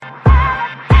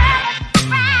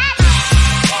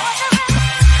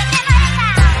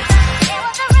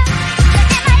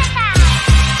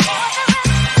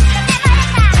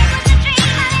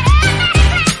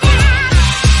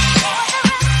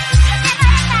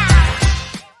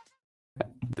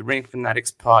the Ring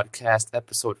Fanatics Podcast,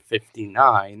 episode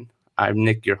 59. I'm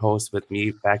Nick, your host, with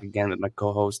me back again with my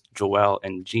co-host Joel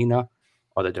and Gina,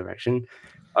 other direction.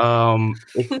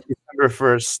 It's December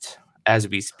 1st as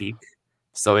we speak,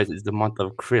 so it is the month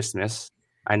of Christmas.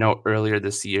 I know earlier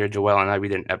this year, Joel and I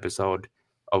did an episode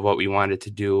of what we wanted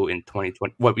to do in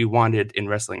 2020, what we wanted in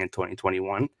wrestling in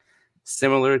 2021.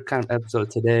 Similar kind of episode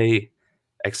today,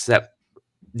 except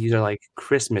these are like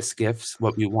Christmas gifts,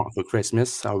 what we want for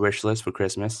Christmas, our wish list for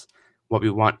Christmas, what we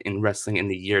want in wrestling in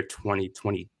the year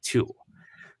 2022.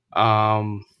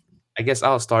 I guess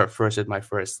I'll start first with my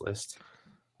first list.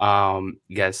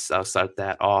 Guess I'll start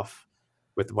that off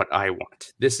with what I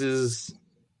want.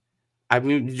 I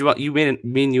mean,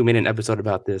 you made an episode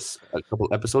about this a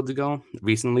couple episodes ago,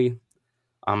 recently.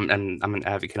 And I'm an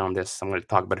advocate on this. I'm going to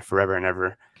talk about it forever and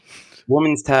ever.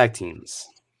 Women's tag teams,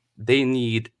 they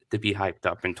need to be hyped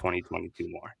up in 2022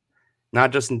 more,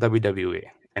 not just in WWE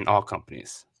and all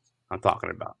companies. I'm talking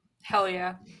about. Hell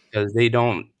yeah, because they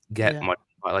don't get much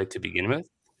spotlight to begin with.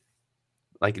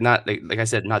 Like I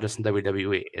said, not just in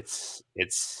WWE.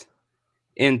 It's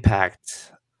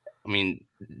Impact. I mean,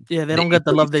 they don't get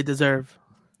the love they deserve.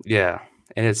 Yeah,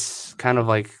 and it's kind of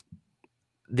like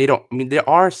they don't. I mean, there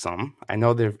are some. I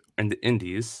know they're in the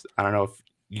indies. I don't know if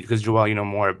because Joel, you know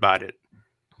more about it.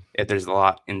 If there's a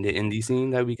lot in the indie scene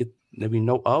that we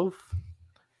know of.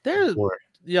 There's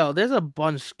a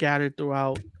bunch scattered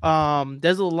throughout.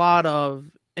 There's a lot of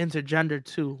intergender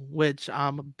too, which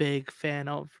I'm a big fan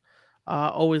of.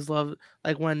 Always love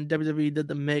like when WWE did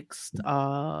the mixed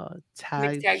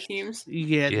tag teams.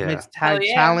 Mixed tag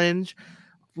challenge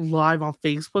live on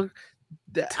Facebook.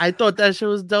 I thought that shit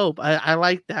was dope. I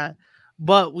like that.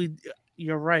 But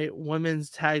you're right, women's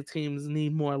tag teams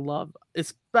need more love,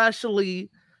 especially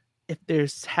if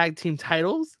there's tag team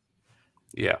titles.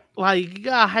 Yeah. Like, you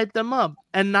gotta hype them up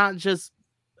and not just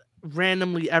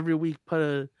randomly every week put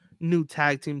a new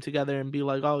tag team together and be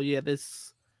like, oh yeah,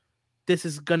 this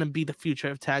is gonna be the future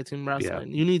of tag team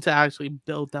wrestling. You need to actually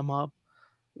build them up,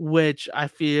 which I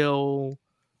feel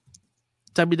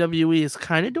WWE is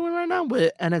kind of doing right now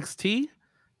with NXT.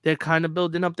 They're kind of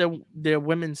building up their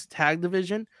women's tag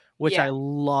division, which I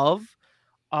love.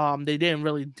 They didn't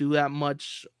really do that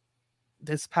much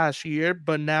this past year,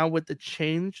 but now with the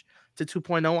change to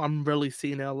 2.0, I'm really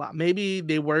seeing it a lot. Maybe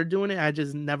they were doing it, I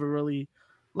just never really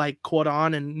like caught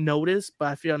on and noticed, but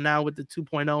I feel now with the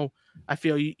 2.0, I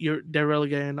feel they're really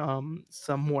getting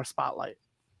some more spotlight.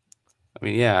 I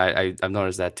mean, yeah, I've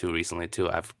noticed that too recently too.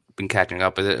 I've been catching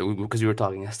up with it because we were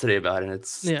talking yesterday about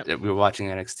it. We were watching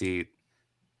NXT,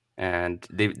 and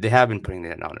they have been putting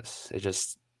that notice. It's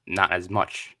just not as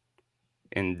much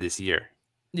in this year.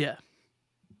 Yeah.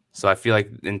 So I feel like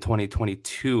in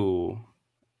 2022,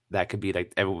 that could be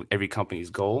like every company's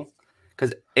goal.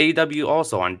 Because AEW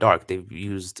also on Dark, they've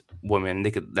used women.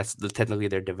 That's technically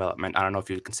their development. I don't know if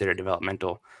you would consider it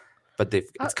developmental, but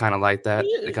it's kind of like that.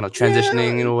 They're kind of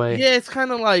transitioning in a way. Yeah, it's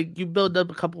kind of like you build up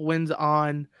a couple wins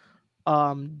on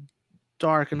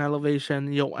Dark and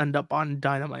Elevation, you'll end up on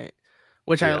Dynamite,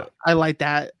 which I like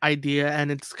that idea.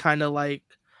 And it's kind of like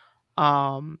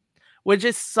which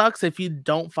just sucks if you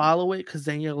don't follow it, because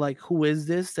then you're like, who is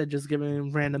this? They're just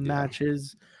giving random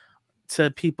matches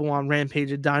to people on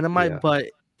Rampage and Dynamite,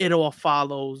 but it all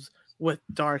follows with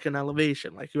Dark and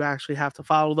Elevation. Like, you actually have to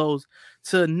follow those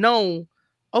to know,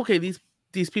 okay, these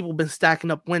people been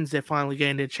stacking up wins. They're finally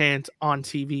getting their chance on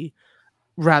TV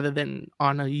rather than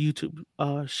on a YouTube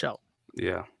show.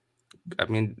 Yeah. I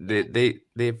mean, they've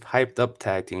hyped up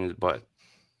tag teams, but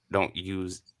don't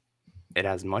use it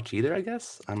as much either, I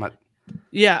guess.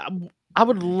 Yeah, I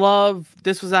would love.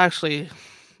 This was actually,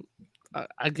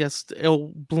 I guess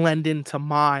it'll blend into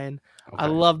mine. Okay. I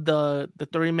love the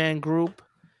 3-man group.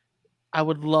 I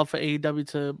would love for AEW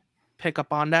to pick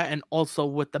up on that, and also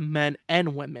with the men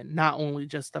and women, not only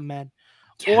just the men,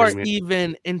 or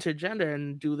even intergender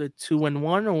and do the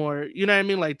 2-in-1, or you know what I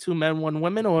mean, like 2 men, 1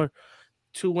 woman, or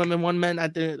 2 women, 1 man. I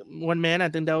think 1 man. I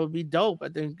think that would be dope. I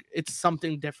think it's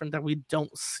something different that we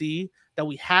don't see, that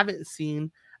we haven't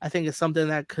seen. I think it's something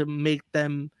that could make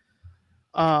them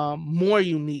more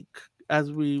unique,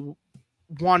 as we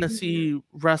want to see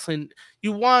wrestling.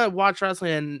 You want to watch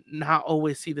wrestling and not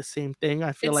always see the same thing.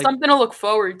 I feel it's something to look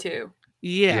forward to.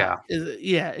 Yeah,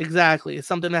 exactly. It's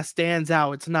something that stands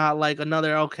out. It's not like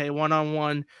another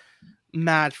one-on-one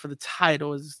match for the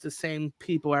title. Is the same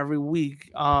people every week.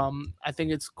 I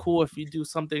think it's cool if you do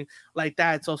something like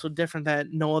that. It's also different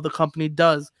that no other company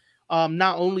does.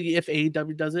 Not only if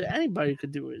AEW does it, anybody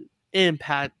could do it.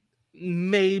 Impact,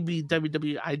 maybe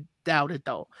WWE, I doubt it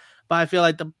though. But I feel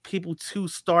like the people to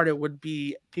start it would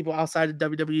be people outside of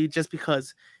WWE just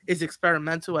because it's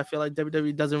experimental. I feel like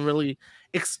WWE doesn't really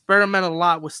experiment a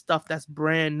lot with stuff that's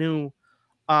brand new.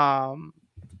 Like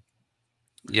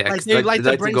they like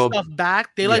to bring stuff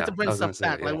back. They like to bring stuff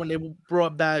back. Like when they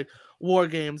brought back War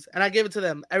Games, and I gave it to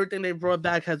them. Everything they brought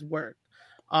back has worked.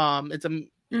 I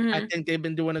think they've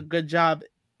been doing a good job.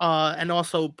 And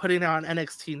also putting it on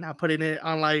NXT, not putting it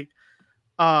on like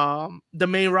the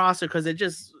main roster because they're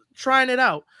just trying it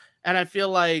out. And I feel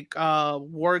like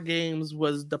War Games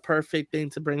was the perfect thing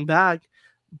to bring back.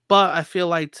 But I feel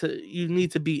like you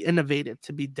need to be innovative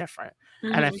to be different.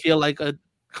 And I feel like a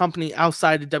company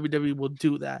outside of WWE will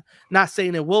do that. Not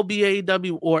saying it will be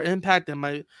AEW or Impact.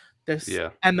 There's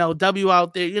MLW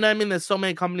out there. You know what I mean? There's so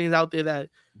many companies out there that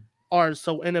are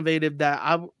so innovative that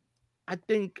I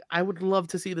think I would love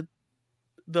to see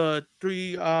the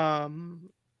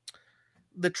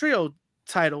trio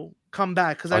title come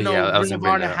back because I know Ring of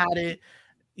Honor had it.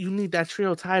 You need that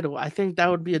trio title. I think that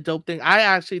would be a dope thing. I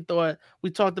actually thought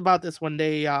we talked about this when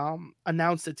they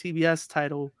announced the TBS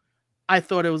title. I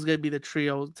thought it was going to be the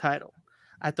trio title.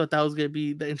 I thought that was going to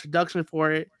be the introduction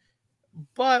for it.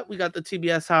 But we got the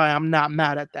TBS high. I'm not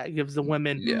mad at that. It gives the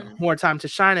women more time to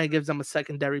shine and it gives them a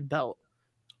secondary belt.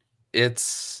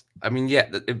 It's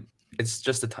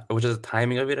just the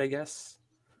timing of it, I guess.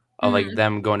 Of like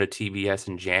them going to TBS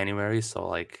in January, so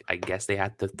like I guess they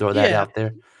had to throw that out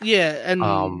there. Yeah,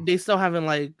 and they still haven't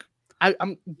like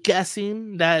I'm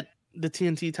guessing that the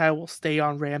TNT title will stay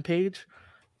on Rampage.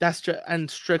 That's and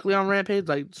strictly on Rampage,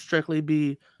 like strictly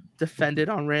be defended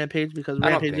on Rampage because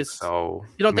Rampage is so.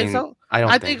 You don't think so?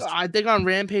 I think on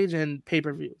Rampage and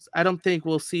pay-per-views. I don't think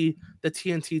we'll see the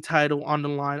TNT title on the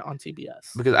line on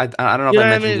TBS. Because I don't know if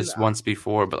I mentioned this once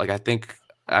before, but like I think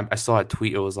I saw a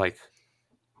tweet. It was like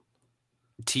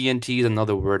TNT is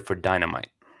another word for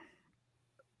dynamite.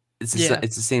 It's the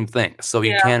same thing. So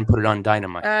you can put it on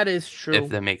Dynamite. That is true. If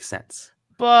that makes sense.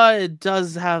 But it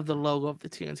does have the logo of the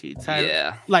TNT title.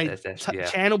 Yeah.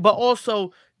 Channel, but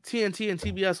also TNT and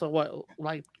TBS are what,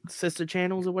 like sister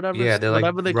channels or whatever. Yeah, they're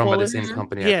whatever like they run call by it. the same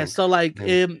company. Yeah, so like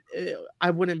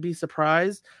I wouldn't be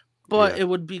surprised, but it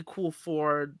would be cool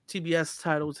for TBS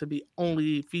title to be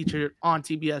only featured on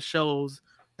TBS shows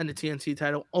and the TNT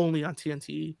title only on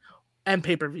TNT and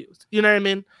pay-per-views. You know what I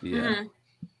mean? Yeah.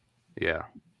 Yeah.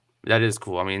 That is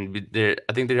cool. I mean, I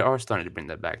think they are starting to bring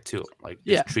that back too. Like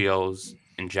just trios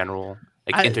in general,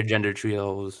 like intergender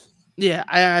trios. Yeah,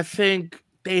 I think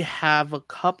they have a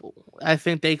couple. I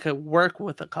think they could work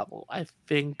with a couple. I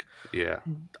think. Yeah.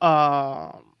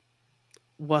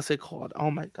 What's it called?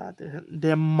 Oh my god,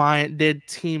 their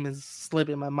team is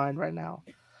slipping my mind right now.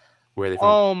 Where are they from?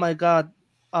 Oh my god,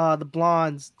 the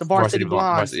Blondes, the Varsity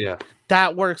Blondes. Yeah.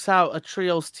 That works out a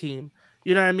trios team.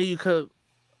 You know what I mean? You could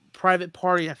private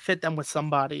party and fit them with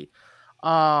somebody.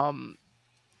 Thunder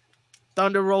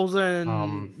Rosa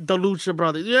and the Lucha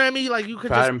Brothers. You know what I mean? Like you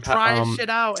could just try shit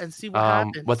out and see what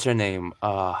happens. What's her name?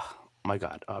 My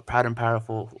God, Proud and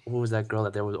Powerful. Who was that girl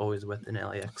that they was always with in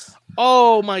LAX?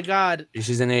 Oh my God,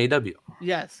 she's in AEW.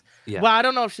 Yes. Yeah. Well, I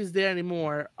don't know if she's there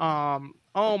anymore.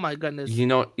 Oh my goodness. You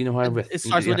know who I'm with. It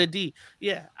starts with a D.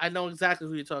 Yeah, I know exactly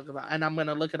who you're talking about, and I'm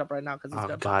gonna look it up right now because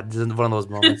it's God, this is one of those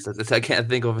moments that I can't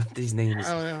think of these names.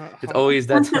 It's always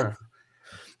that term.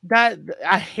 That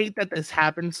I hate that this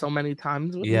happens so many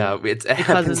times. With me it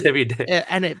happens every day,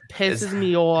 and it pisses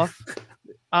me off.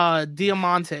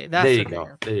 Diamante. That's there you go.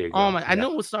 Name. There you go. Oh my! I knew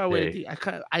it would start with a D.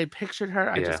 I pictured her.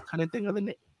 I just couldn't think of the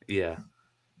name. Yeah.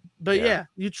 But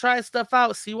you try stuff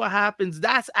out, see what happens.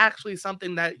 That's actually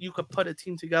something that you could put a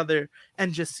team together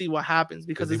and just see what happens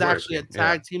because it's actually a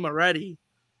tag team already,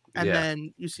 and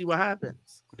then you see what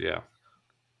happens. Yeah.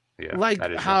 Like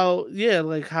how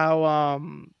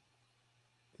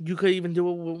you could even do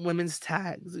it with women's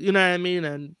tags. You know what I mean?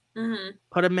 And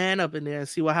put a man up in there and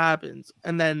see what happens,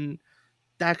 and then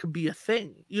that could be a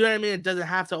thing. You know what I mean? It doesn't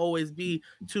have to always be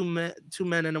two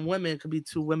men and a woman. It could be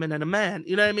two women and a man.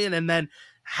 You know what I mean? And then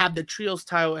have the trios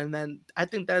title, and then I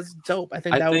think that's dope. I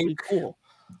think that would be cool.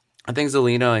 I think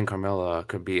Zelina and Carmella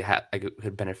could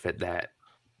could benefit that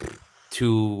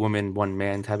 2 women, 1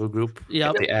 man type of group.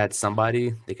 Yeah, if they add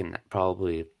somebody, they can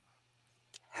probably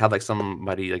have like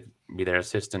somebody like be their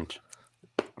assistant.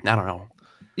 I don't know.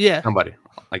 Yeah, somebody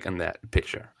like in that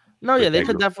picture. No, yeah, they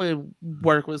could definitely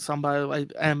work with somebody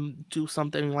like and do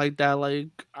something like that. Like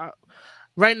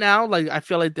right now, like I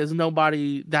feel like there's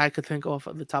nobody that I could think of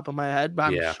at the top of my head,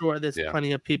 but I'm sure there's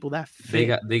plenty of people that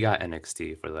fit. They got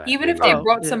NXT for that. Even if they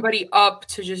brought somebody up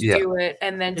to just do it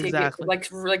and then take it like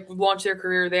launch their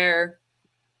career there.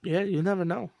 Yeah, you never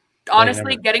know.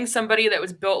 Honestly, getting somebody that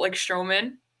was built like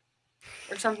Strowman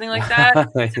or something like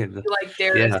that. Like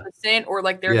their assistant or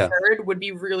like their third would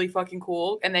be really fucking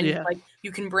cool. And then like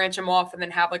you can branch them off and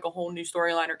then have like a whole new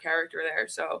storyline or character there.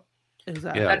 So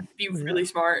that'd be really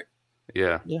smart.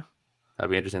 Yeah.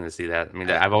 That'd be interesting to see that. I mean,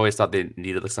 I've always thought they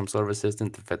needed like some sort of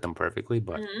assistant to fit them perfectly,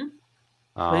 but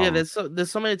there's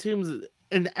so many teams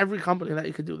in every company that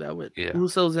you could do that with.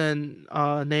 Usos and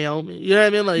Naomi. You know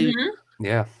what I mean?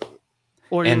 Like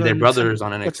or and their brothers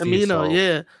on NXT.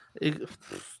 Tamina,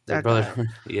 their brother.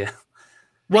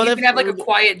 Well, you could have like a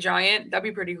quiet giant. That'd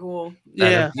be pretty cool.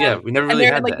 Yeah. We never really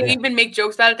had like that. They even make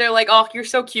jokes about it. They're like, "Oh, you're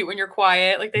so cute when you're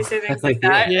quiet." Like they say things like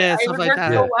that. It would like work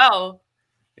that. so well.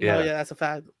 Yeah, that's a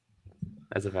fact.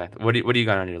 That's a fact. What do you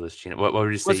got on your list, Gina? What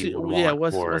would you say you would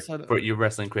want for your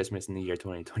Wrestling Christmas in the year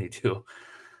 2022?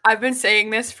 I've been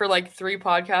saying this for like 3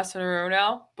 podcasts in a row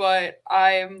now, but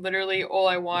I'm literally all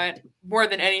I want more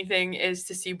than anything is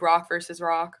to see Brock versus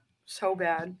Rock. So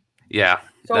bad. Yeah.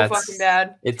 So fucking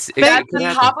bad. That's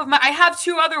the top of my. I have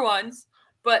 2 other ones,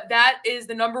 but that is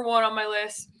the number 1 on my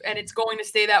list, and it's going to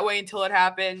stay that way until it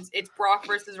happens. It's Brock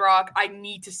versus Rock. I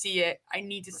need to see it. I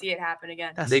need to see it happen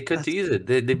again. They could tease it.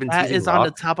 They've been that teasing is Rock. On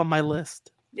the top of my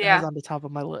list. Yeah, that is on the top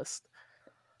of my list.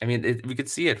 I mean, we could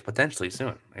see it potentially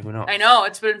soon. Who knows? I know.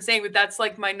 It's what I'm saying, but that's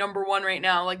like my number 1 right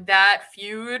now. Like that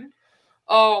feud.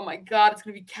 Oh my god, it's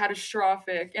gonna be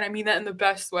catastrophic, and I mean that in the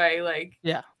best way. Like,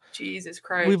 Jesus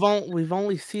Christ. We've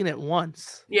only seen it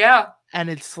once. Yeah.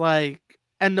 And it's like,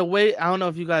 and the way, I don't know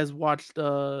if you guys watched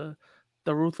the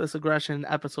Ruthless Aggression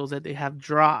episodes that they have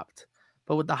dropped,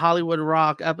 but with the Hollywood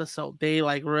Rock episode, they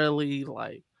like really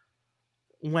like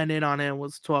went in on it and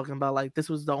was talking about like this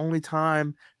was the only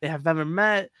time they have ever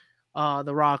met.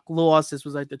 The Rock lost. This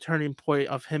was like the turning point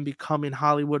of him becoming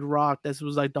Hollywood Rock. This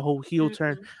was like the whole heel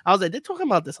turn. I was like, they're talking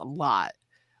about this a lot.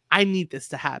 I need this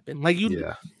to happen. Like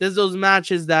there's those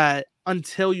matches that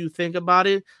until you think about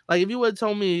it, like if you would have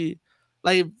told me,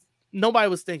 like nobody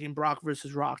was thinking Brock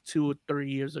versus Rock 2 or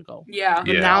 3 years ago. Yeah.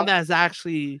 But now that's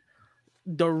actually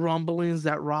the rumblings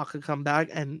that Rock could come back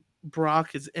and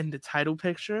Brock is in the title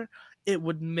picture, it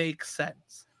would make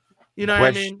sense. You know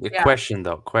what I mean? Question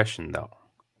though.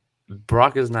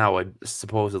 Brock is now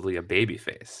supposedly a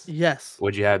babyface. Yes.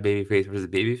 Would you have babyface versus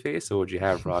babyface, or would you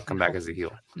have Brock come back as a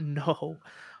heel? No.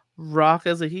 Rock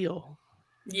as a heel.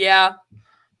 Yeah.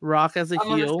 Rock as a heel.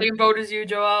 I'm on the same boat as you,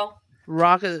 Joel.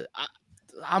 Rock as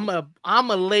I'm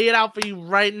a lay it out for you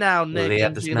right now, Nick. Lay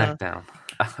out the SmackDown.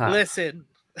 Listen.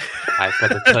 I got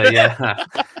to tell you.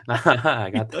 I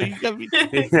got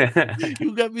that.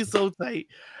 You got me so tight.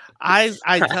 I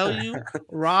tell you,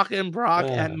 Rock and Brock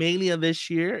at Mania this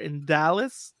year in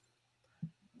Dallas,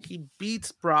 he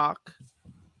beats Brock,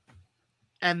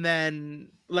 and then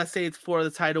let's say it's for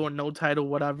the title or no title,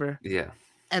 whatever. Yeah.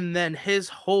 And then his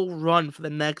whole run for the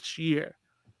next year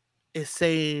is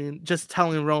just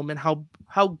telling Roman how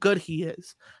good he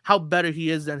is, how better he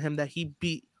is than him, that he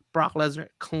beat Brock Lesnar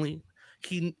clean.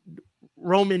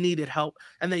 Roman needed help,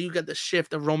 and then you get the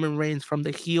shift of Roman Reigns from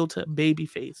the heel to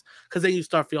babyface, because then you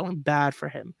start feeling bad for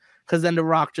him, because then The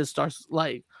Rock just starts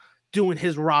like doing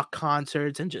his Rock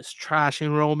concerts and just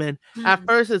trashing Roman. At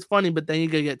first it's funny, but then you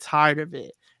gonna get tired of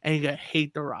it and you gonna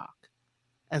hate The Rock,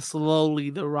 and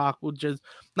slowly The Rock will just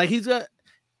like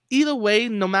either way,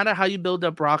 no matter how you build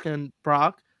up Rock,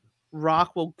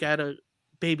 Rock will get a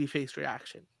babyface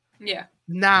reaction. Yeah.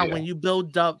 Now when you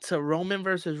build up to Roman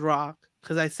versus Rock,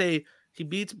 because I say he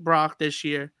beats Brock this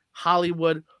year,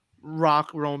 Hollywood,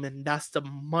 Rock, Roman. That's the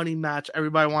money match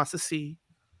everybody wants to see.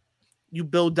 You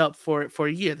build up for it for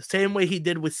a year. The same way he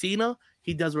did with Cena,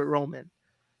 he does with Roman.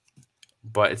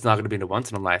 But it's not going to be the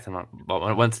once in a lifetime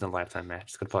match.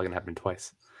 It's probably going to happen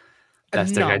twice.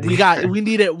 That's no, we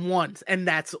need it once, and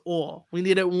that's all. We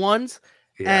need it once,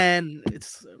 and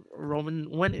it's Roman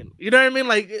winning. You know what I mean?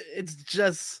 Like it's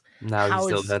just now he's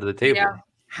still head of the table. Yeah.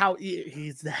 How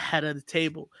he's the head of the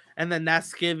table, and then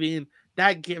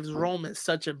that gives Roman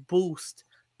such a boost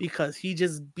because he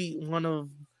just beat one of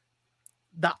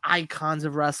the icons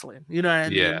of wrestling. You know what I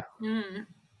mean?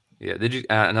 Yeah. Did you?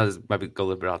 I know this might go a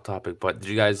little bit off topic, but did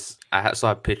you guys? I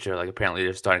saw a picture. Like apparently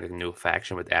they're starting a new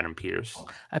faction with Adam Pearce.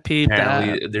 I peeped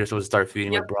apparently they're supposed to start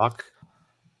feuding with Brock.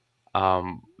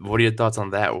 What are your thoughts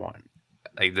on that one?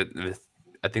 Like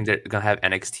I think they're gonna have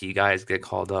NXT guys get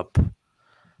called up.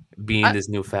 Being this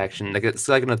new faction, like it's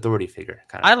like an authority figure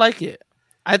kind of. I like it.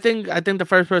 I think the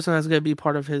first person that's gonna be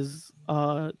part of his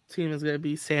team is gonna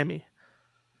be Sammy.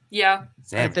 Yeah.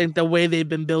 I think the way they've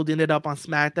been building it up on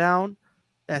SmackDown,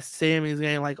 that Sammy's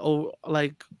getting like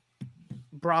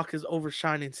Brock is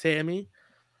overshining Sammy.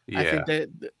 Yeah. I think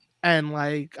that, and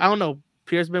like I don't know,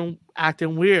 Pierce been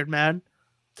acting weird, man. I'm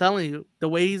telling you, the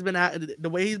way he's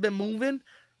been moving,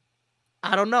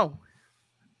 I don't know.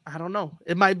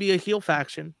 It might be a heel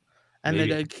faction, and they're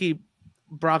gonna keep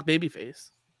Brock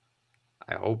babyface.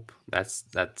 I hope that's.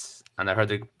 And I heard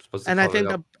they're supposed to. And I think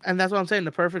and that's what I'm saying.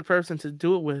 The perfect person to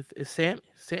do it with is Sammy.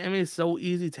 Sammy is so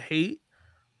easy to hate.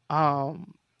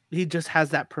 He just has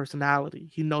that personality.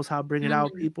 He knows how to bring it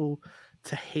out people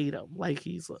to hate him. Like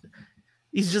he's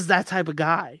just that type of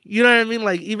guy. You know what I mean?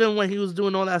 Like even when he was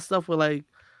doing all that stuff with like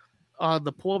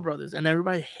the Paul brothers, and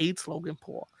everybody hates Logan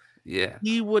Paul. Yeah,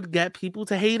 he would get people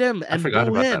to hate him and boo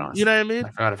him. That, you know what I mean? I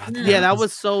forgot about that. Yeah, that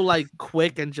was so like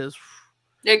quick and just.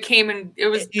 It came and it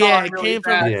was gone. It really came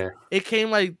fast. from. It came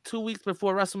like 2 weeks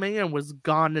before WrestleMania and was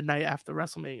gone the night after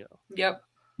WrestleMania. Yep.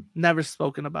 Never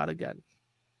spoken about again.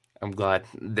 I'm glad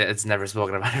that it's never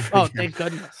spoken about it. Oh, thank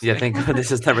goodness. Yeah, thank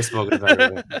goodness it's never spoken about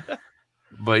it.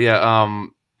 But yeah,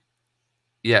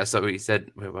 yeah. So we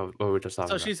said what were we just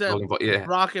talking about? So she said,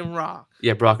 Brock and Rock.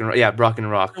 Yeah, Brock and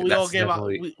Rock. So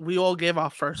we all gave our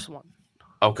first one.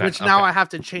 Okay. Which now I have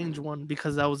to change one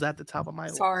because that was at the top of my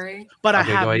list. Sorry. But I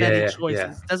have many choices.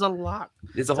 Yeah. There's a lot.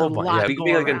 It's a whole bunch. Yeah, we could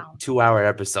be like a 2-hour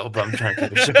episode, but I'm trying to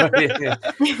keep it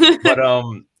short.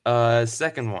 But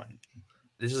second one.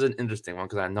 This is an interesting one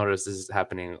because I noticed this is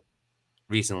happening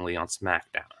recently on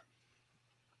SmackDown.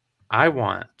 I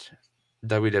want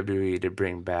WWE to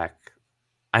bring back.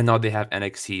 I know they have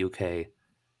NXT UK,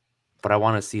 but I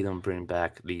want to see them bring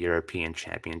back the European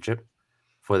Championship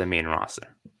for the main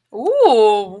roster.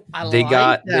 Ooh, they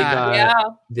got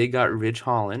Ridge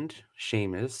Holland,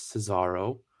 Sheamus,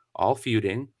 Cesaro, all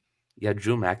feuding. You had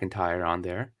Drew McIntyre on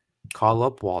there. Call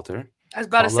up Walter. I was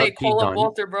about to say, call up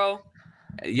Walter, bro.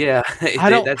 Yeah, I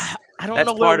don't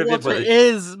know what Walter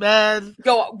is, man.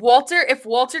 Go Walter. If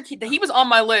Walter, he was on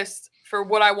my list for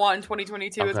what I want in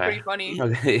 2022. Okay. It's pretty funny.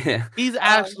 Okay, yeah. He's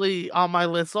actually on my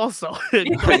list also.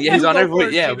 He's on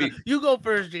every. Yeah, you go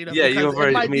first, Gina. Yeah, you go first.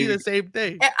 It might be the same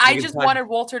thing. I just wanted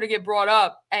Walter to get brought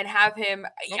up and have him.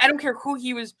 I don't care who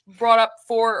he was brought up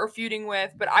for or feuding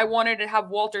with, but I wanted to have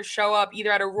Walter show up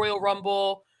either at a Royal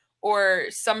Rumble or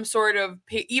some sort of,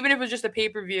 even if it was just a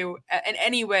pay-per-view in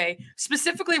any way,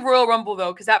 specifically Royal Rumble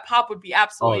though, because that pop would be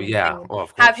absolutely insane.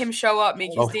 Have him show up,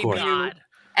 make his debut,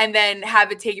 and then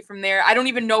have it take it from there. I don't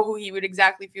even know who he would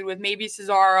exactly feud with. Maybe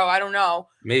Cesaro. I don't know.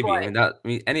 Maybe. But,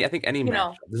 I think any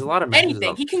match. There's a lot of matches.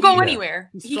 Anything. He can go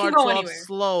anywhere. He can go anywhere.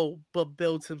 Slow, but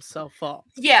builds himself up.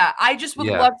 Yeah, I just would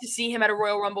love to see him at a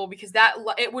Royal Rumble because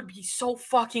it would be so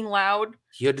fucking loud.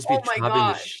 He would just be chopping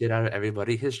the shit out of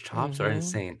everybody. His chops are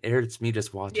insane. It hurts me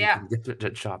just watching him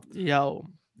get chopped. Yo.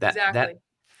 Exactly.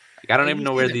 I don't even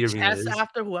know where the arena is.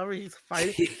 After whoever he's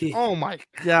fighting. Oh my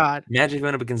god! Imagine if he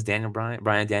went up against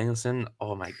Bryan Danielson.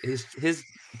 Oh my! His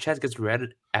chest gets red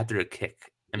after a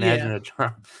kick. Imagine a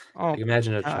chop.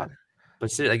 Imagine a chop. But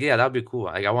seriously, that would be cool.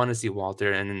 I want to see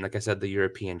Walter, and then, like I said, the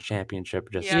European Championship.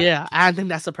 I think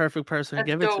that's the perfect person to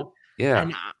give it to. Yeah,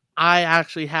 and I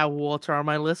actually have Walter on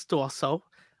my list also.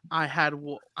 I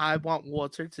want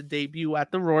Walter to debut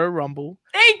at the Royal Rumble.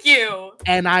 Thank you.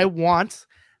 And I want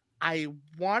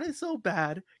it so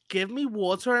bad. Give me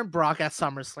Walter and Brock at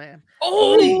SummerSlam.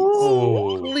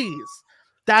 Please.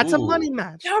 That's a money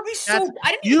match. That would be so.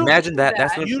 I didn't even imagine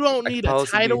that. You don't need a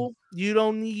title. You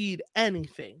don't need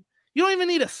anything. You don't even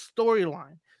need a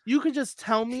storyline. You could just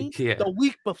tell me the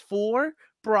week before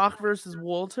Brock versus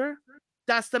Walter.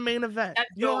 That's the main event.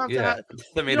 You don't have to.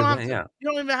 You don't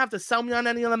even have to sell me on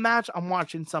any other match. I'm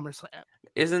watching SummerSlam.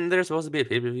 Isn't there supposed to be a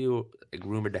pay-per-view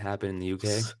rumored to happen in the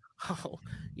UK? Oh,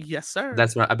 yes, sir.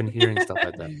 That's what I've been hearing stuff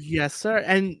like that. Yes, sir.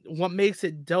 And what makes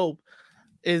it dope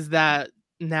is that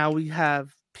now we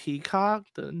have Peacock,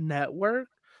 the network,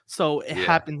 so it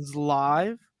happens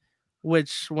live.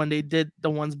 Which when they did the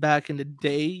ones back in the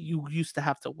day, you used to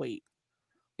have to wait,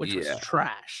 which was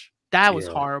trash. That was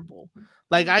horrible.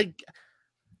 Like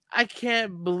I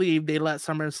can't believe they let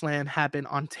SummerSlam happen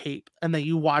on tape and then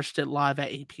you watched it live at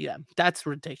 8 p.m. That's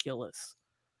ridiculous.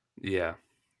 Yeah.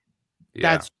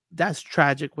 That's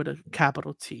tragic with a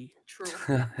capital T.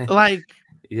 True. Like,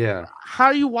 how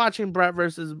are you watching Brett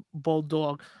versus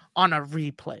Bulldog on a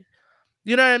replay?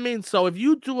 You know what I mean? So if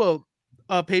you do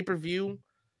a pay-per-view,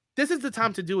 this is the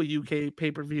time to do a UK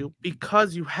pay-per-view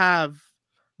because you have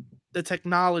the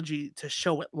technology to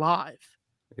show it live.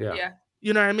 Yeah.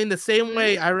 You know what I mean? The same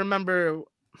way I remember,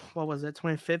 what was it,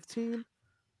 2015?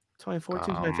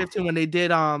 2014, 2015, when they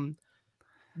did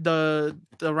the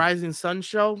Rising Sun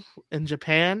show in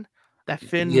Japan, that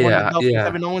Finn won the belt for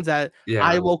Kevin Owens. I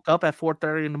woke up at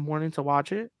 4:30 in the morning to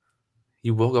watch it.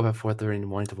 You woke up at 4:30 in the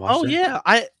morning to watch it? Oh yeah,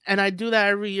 I do that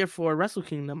every year for Wrestle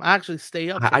Kingdom. I actually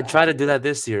stay up. I try to do that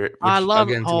this year. Which I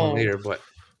love it later, but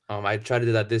I tried to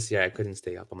do that this year. I couldn't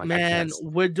stay up. I'm like, man,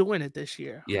 we're doing it this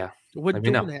year. Yeah, we're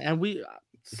doing it, and we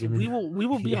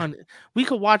will be on. We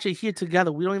could watch it here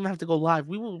together. We don't even have to go live.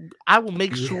 I will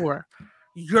make sure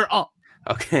you're up.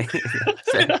 Okay,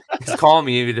 just call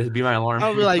me. Just be my alarm.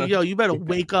 I'll be like, yo, you better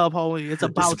wake up, homie. It's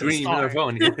about to start.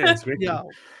 Phone. Yo.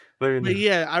 But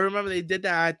yeah, I remember they did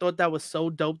that. I thought that was so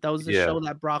dope. That was the show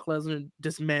that Brock Lesnar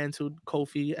dismantled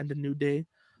Kofi and the New Day.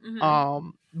 Mm-hmm.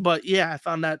 But yeah, I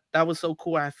found that was so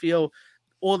cool. I feel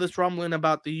all this rumbling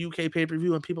about the UK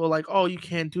pay-per-view and people are like, oh, you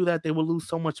can't do that. They will lose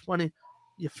so much money.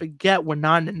 You forget we're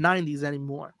not in the 90s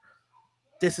anymore.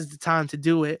 This is the time to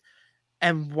do it.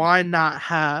 And why not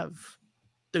have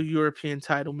the European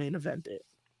title main event it?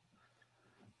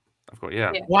 Of course,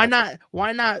 yeah. Why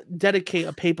not dedicate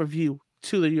a pay-per-view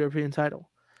to the European title?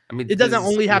 I mean, it doesn't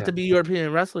only have to be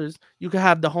European wrestlers. You could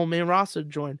have the whole main roster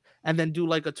join and then do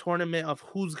like a tournament of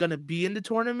who's gonna be in the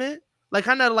tournament. Like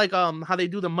kind of like how they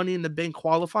do the Money in the Bank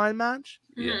qualifying match.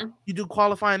 Yeah. You do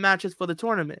qualifying matches for the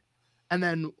tournament. And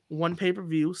then one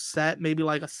pay-per-view set, maybe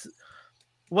like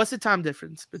what's the time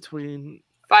difference between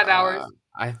 5 hours?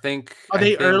 I think. Are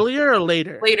they earlier or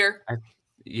later? Later.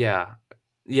 Yeah,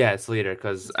 it's later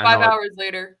because 5 hours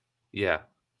later. Yeah,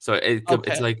 so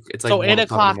it's like so 8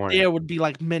 o'clock there would be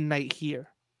like midnight here.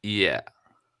 Yeah.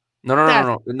 No.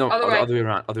 Other way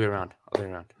around.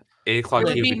 8 o'clock.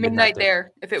 It would be midnight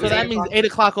there if it was. So that means 8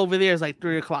 o'clock over there is like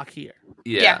 3 o'clock here.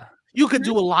 Yeah. You could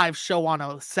do a live show on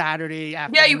a Saturday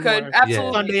afternoon. Yeah, you could.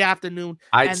 Absolutely. Sunday afternoon.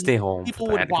 I'd stay home. People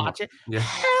would watch it. Yeah.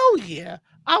 Hell yeah.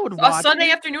 I would watch a Sunday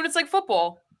afternoon. It's like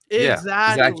football.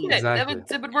 Exactly.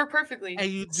 That would work perfectly.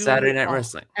 And you do Saturday Night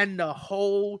Wrestling. And the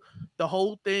whole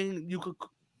thing, you could.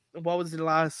 What was the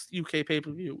last UK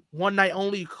pay-per-view? One night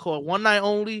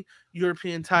only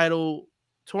European title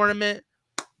tournament.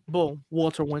 Boom,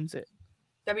 Walter wins it.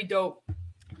 That'd be dope.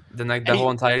 Then like the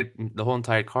whole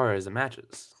entire card is the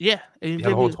matches. Yeah, and you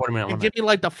have a whole tournament. And give me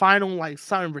like the final, like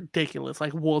something ridiculous,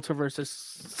 like Walter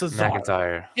versus Cesaro.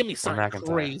 McIntyre. Give me something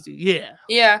crazy. Yeah.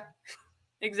 Yeah.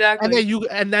 Exactly.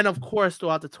 And then of course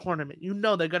throughout the tournament,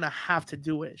 they're gonna have to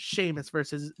do it. Sheamus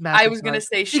versus McIntyre. I was gonna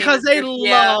say Sheamus because they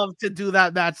love to do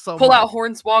that match so pull much. Out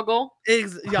Hornswoggle.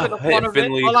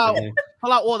 Finley. Pull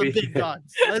out all the big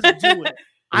guns. Let's do it.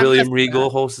 William Regal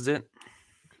hosts it.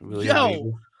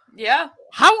 Regal. Yeah.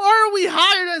 How are we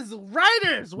hired as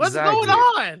writers? What's going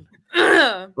on?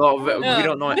 Well, we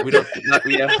don't know.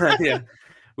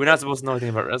 We're not supposed to know anything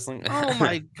about wrestling. Oh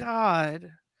my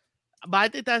god. But I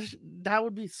think that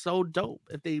would be so dope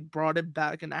if they brought it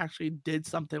back and actually did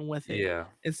something with it. Yeah.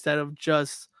 Instead of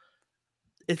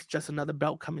it's just another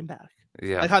belt coming back.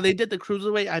 Yeah. Like how they did the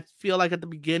Cruiserweight, I feel like at the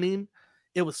beginning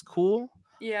it was cool.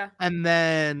 Yeah. And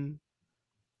then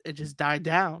it just died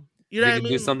down. You know what I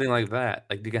mean? Do something like that.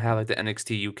 Like you can have like the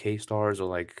NXT UK stars or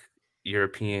like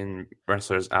European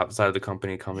wrestlers outside of the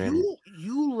company come in.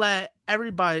 You let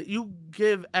everybody. You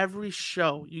give every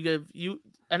show. You give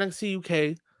NXT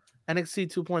UK,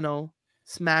 NXT 2.0,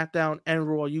 SmackDown, and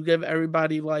Raw. You give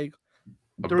everybody like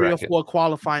 3 or 4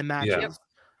 qualifying matches,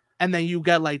 and then you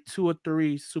get like 2 or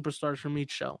 3 superstars from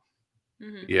each show.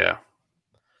 Mm-hmm. Yeah.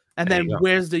 And then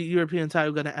where's the European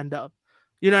title going to end up?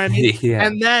 You know what I mean? Yeah.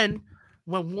 And then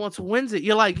when Walter wins it,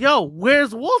 you're like, yo,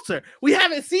 where's Walter? We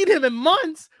haven't seen him in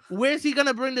months. Where's he going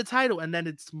to bring the title? And then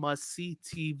it's must-see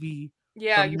TV.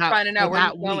 Yeah, you're finding out where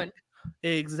he's going.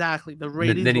 Exactly. The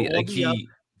ratings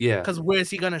because where's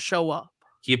he going to show up?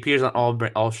 He appears on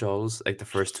all shows like the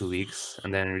first 2 weeks,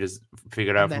 and then we just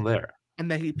figure it out from there.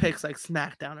 And then he picks like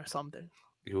SmackDown or something.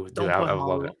 I would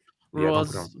love it.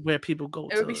 Raw's where people go.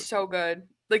 It would be so good.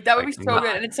 Like that would be so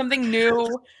good, and it's something new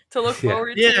to look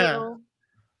forward to.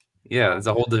 Yeah, it's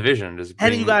a whole division.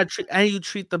 And you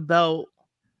treat the belt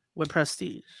with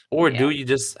prestige. Or do you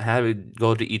just have it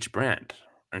go to each brand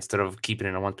instead of keeping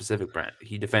it on one specific brand?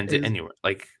 He defends it anywhere,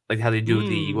 like how they do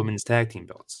the women's tag team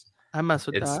belts. I mess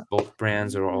with that. It's both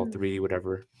brands or all 3,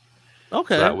 whatever.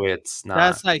 Okay, so that way it's not.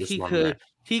 That's like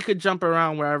he could jump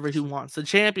around wherever he wants. The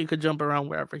champion could jump around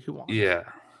wherever he wants. Yeah.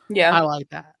 I like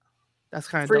that. That's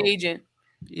kind of free agent.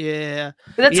 Yeah,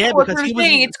 but that's cool.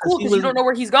 It's cool because you don't know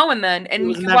where he's going then, and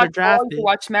you can watch Raw, you can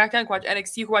watch SmackDown, you can watch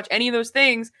NXT, you can watch any of those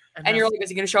things, and you're like, is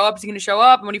he going to show up? Is he going to show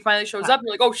up? And when he finally shows up,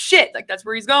 you're like, oh shit, like that's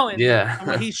where he's going. Yeah. And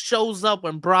when he shows up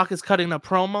when Brock is cutting a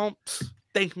promo,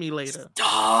 thank me later.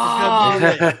 Stop.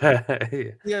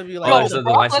 You're gonna be like, you're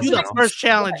the first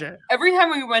challenger. Every time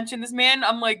we mention this man,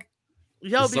 I'm like,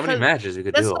 yo, so many matches you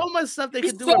could do. There's so much stuff they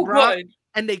could do with Brock,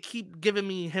 and they keep giving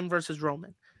me him versus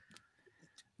Roman.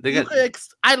 I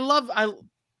don't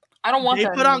want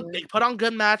that. They put on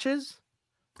good matches,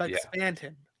 but expand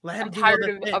him. Let him do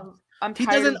other things. I'm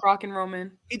tired of Brock and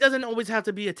Roman. He doesn't always have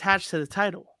to be attached to the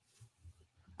title.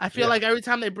 I feel like every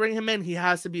time they bring him in, he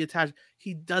has to be attached.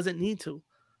 He doesn't need to.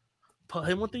 Put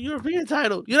him with the European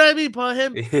title. You know what I mean? Put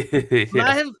him.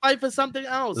 Let him fight for something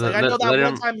else. Like I know that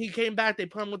one time he came back, they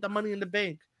put him with the Money in the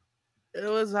Bank. It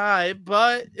was high,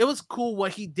 but it was cool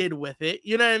what he did with it.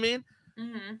 You know what I mean?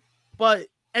 Mm-hmm. But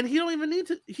he don't even need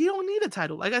to. He don't need a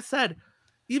title. Like I said,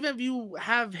 even if you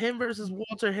have him versus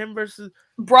Walter, him versus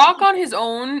Brock on his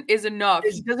own is enough.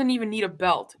 He doesn't even need a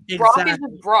belt. Exactly. Brock is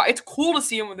just Brock. It's cool to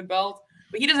see him with a belt,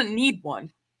 but he doesn't need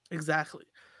one. Exactly.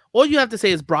 All you have to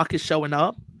say is Brock is showing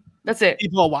up. That's it.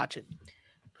 People are watching.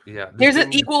 Yeah. There's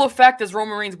an equal effect as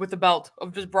Roman Reigns with the belt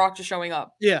of just Brock just showing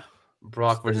up. Yeah.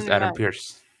 Brock versus Adam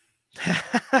Pearce. Give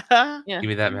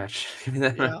me that match. Give me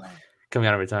that match. Coming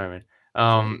out of retirement.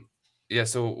 Yeah.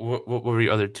 So what were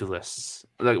your other two lists?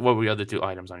 Like, what were your other two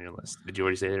items on your list? Did you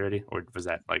already say it already, or was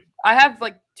that like? I have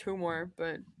like two more,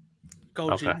 but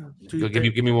okay.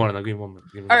 Give me one of them. Give me one.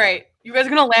 All right, you guys are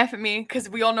gonna laugh at me because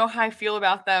we all know how I feel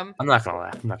about them. I'm not gonna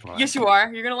laugh. Yes, you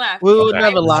are. You're gonna laugh. We will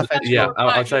never laugh at you. Yeah,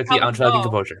 I'll try to keep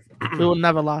composure. We will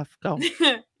never laugh. Go.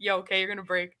 Yo, okay, you're gonna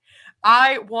break.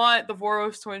 I want the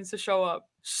Voros twins to show up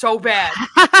so bad.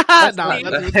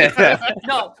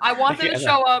 No, I want them to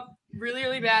show up really,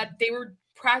 really bad. They were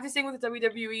practicing with the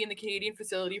WWE in the Canadian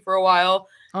facility for a while.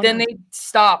 Then they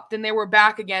stopped. Then they were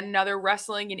back again. Now they're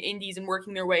wrestling in indies and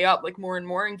working their way up like more and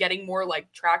more and getting more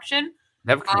like traction.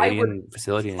 They have a Canadian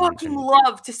facility. I would fucking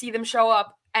love to see them show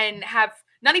up and have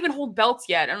not even hold belts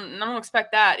yet. I don't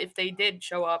expect that if they did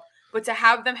show up, but to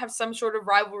have them have some sort of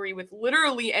rivalry with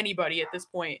literally anybody at this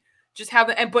point. Just have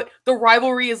it, but the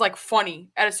rivalry is like funny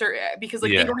at a certain because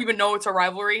like they don't even know it's a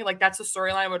rivalry. Like that's the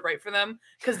storyline I would write for them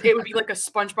because it would be like a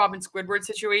SpongeBob and Squidward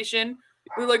situation.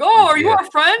 We're like, oh, are you our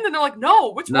friend? And they're like,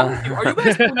 no, what's wrong with you? Are you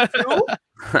guys twins too?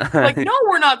 Like, no,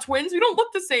 we're not twins. We don't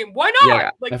look the same. Why not? Yeah,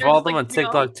 like, I follow them on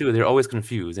TikTok too. They're always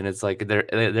confused, and it's like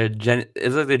they're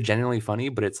genuinely funny,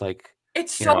 but it's like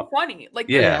it's so funny. Like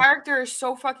the character is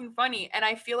so fucking funny, and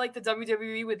I feel like the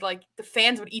WWE would like the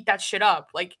fans would eat that shit up.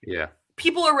 Like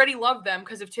people already love them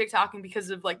because of TikTok and because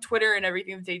of like Twitter and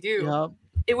everything that they do. Yep.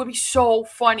 It would be so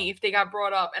funny if they got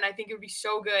brought up, and I think it would be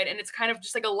so good. And it's kind of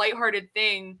just like a lighthearted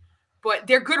thing, but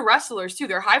they're good wrestlers too.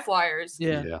 They're high flyers.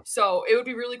 Yeah. So it would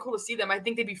be really cool to see them. I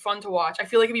think they'd be fun to watch. I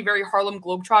feel like it'd be very Harlem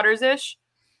Globetrotters-ish.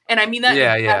 And I mean that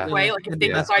in the best way. Like if they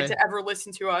decide to ever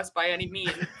listen to us by any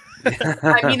means.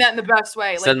 I mean that in the best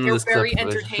way. Like they're very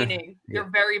entertaining. They're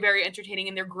very, very entertaining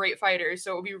and they're great fighters.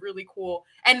 So it would be really cool.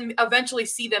 And eventually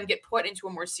see them get put into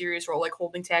a more serious role, like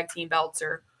holding tag team belts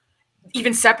or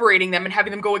even separating them and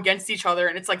having them go against each other.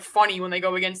 And it's like funny when they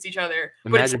go against each other.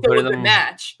 But it's still a good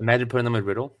match. Imagine putting them with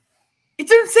Riddle.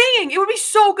 It's insane. It would be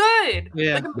so good.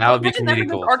 Yeah. Like, that would be comedy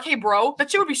gold. RK Bro. That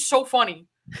shit would be so funny.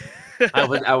 I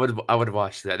would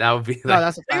watch that. That would be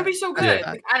it would be so good.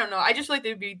 Yeah. Like, I don't know. I just feel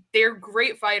like they're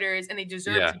great fighters and they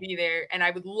deserve to be there. And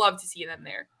I would love to see them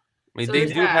there. I mean, so they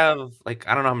do have like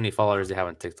I don't know how many followers they have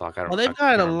on TikTok. They've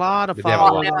got a lot of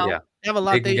followers. They have a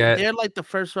lot. They're like the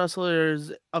first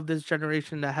wrestlers of this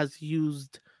generation that has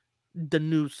used the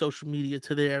new social media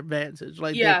to their advantage.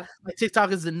 Like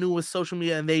TikTok is the newest social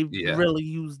media, and they've really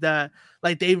used that.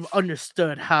 Like they've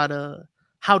understood how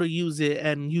to use it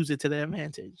and use it to their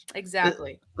advantage.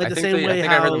 Exactly. Like the same way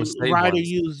how Ryder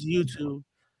used YouTube.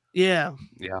 Yeah.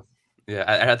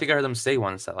 I think I heard them say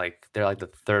once that like they're like the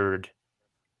third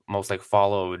most like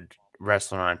followed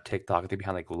wrestler on TikTok. They're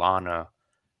behind like Lana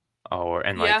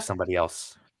and like somebody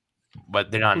else.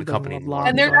 But they're not in the company anymore.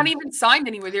 And they're not even signed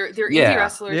anywhere. They're indie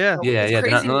wrestlers. Yeah. So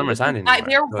none of them are signed anymore.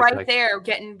 They're right there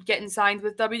getting signed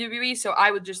with WWE. So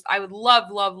I would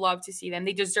love to see them.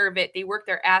 They deserve it. They work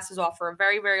their asses off for a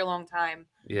very, very long time.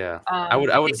 Yeah. I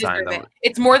would sign them.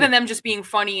 It's more than them just being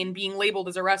funny and being labeled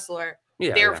as a wrestler.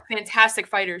 Yeah, they're fantastic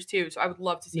fighters too. So I would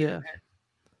love to see them there.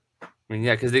 I mean,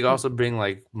 because they also bring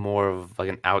like more of like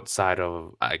an outside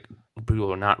of like people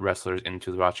who are not wrestlers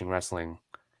into watching wrestling,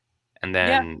 and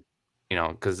then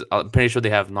because I'm pretty sure they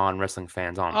have non-wrestling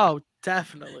fans on. Oh,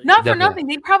 definitely. Not for nothing,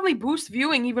 they probably boost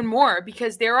viewing even more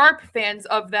because there are fans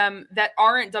of them that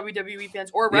aren't WWE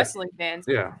fans or wrestling fans.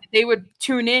 Yeah, they would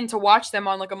tune in to watch them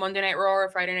on like a Monday Night Raw or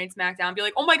a Friday Night SmackDown. And be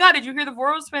like, oh my god, did you hear the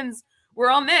Voros twins were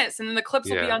on this? And then the clips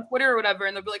will be on Twitter or whatever,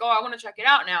 and they'll be like, oh, I want to check it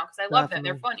out now because I love them.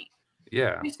 They're funny.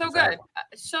 Yeah, it'd be so good.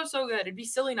 So good. It'd be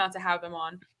silly not to have them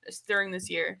on during this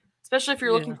year, especially if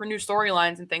you're looking for new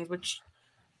storylines and things, which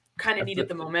kind of need at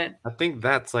the moment. I think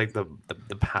that's like the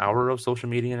power of social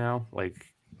media now. Like,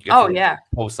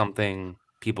 post something,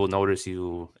 people notice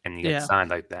you, and you get signed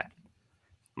like that.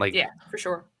 Like, for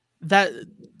sure. That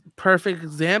perfect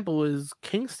example is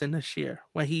Kingston this year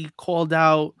when he called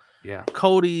out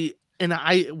Cody in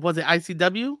was it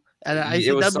ICW? At an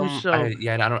ICW show. I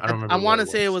don't remember. I want to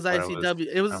say it was ICW.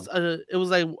 It was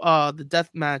like the death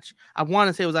match. I want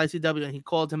to say it was ICW, and he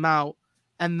called him out,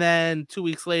 and then 2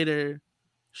 weeks later,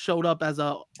 showed up as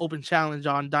a open challenge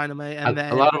on Dynamite, and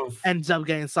then ends up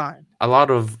getting signed. A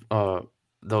lot of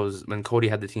those when Cody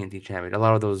had the TNT champion, a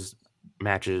lot of those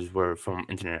matches were from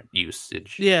internet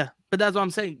usage. Yeah, but that's what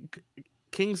I'm saying.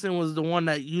 Kingston was the one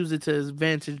that used it to his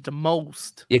advantage the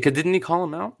most. Yeah, because didn't he call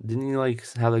him out? Didn't he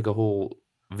have a whole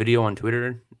video on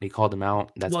Twitter? He called him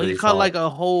out. He cut a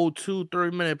whole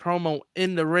 2-3 minute promo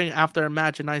in the ring after a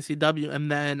match in ICW,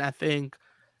 and then I think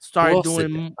started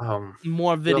doing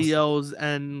more videos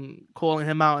and calling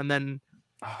him out, and then.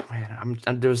 Oh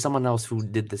man, there was someone else who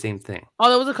did the same thing. Oh,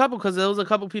 there was a couple because there was a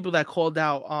couple people that called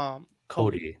out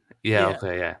Cody. Yeah.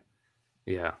 Okay.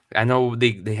 Yeah. I know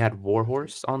they had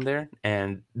Warhorse on there,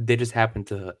 and they just happened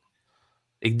to.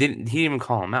 He didn't even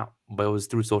call him out, but it was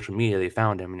through social media they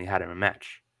found him and he had him a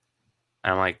match.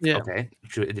 And I'm like, okay,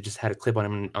 they just had a clip on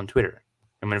him on Twitter.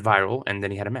 It went viral, and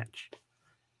then he had a match.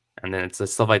 And then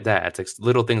it's stuff like that. It's like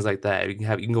little things like that. You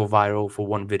can go viral for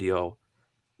one video,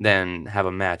 then have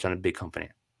a match on a big company.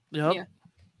 Yep. Yeah.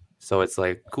 So it's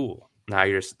like cool. Now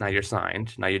you're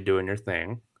signed. Now you're doing your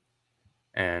thing,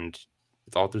 and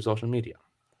it's all through social media.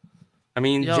 I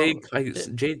mean,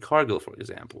 Jade Cargill, for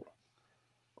example,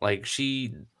 like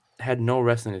she had no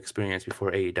wrestling experience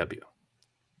before AEW.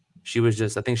 She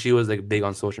was I think she was like big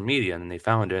on social media, and then they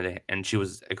found her, and she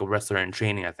was like a wrestler in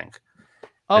training, I think.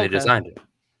 And they just signed her.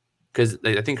 Because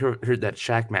I think her that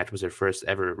Shaq match was her first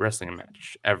ever wrestling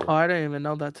match ever. Oh, I didn't even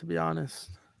know that, to be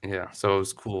honest. Yeah, so it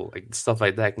was cool. Like stuff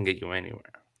like that can get you anywhere.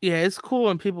 Yeah, it's cool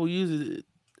when people use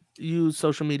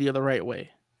social media the right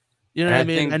way. You know what I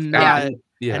mean? And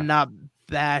not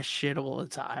bash shit all the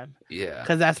time. Yeah,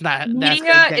 because that's not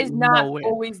media is not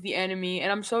always the enemy,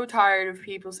 and I'm so tired of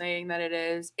people saying that it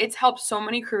is. It's helped so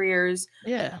many careers.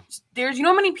 Yeah, there's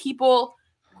how many people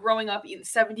growing up in the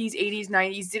 70s, 80s,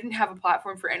 90s didn't have a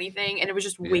platform for anything, and it was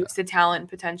just wasted talent and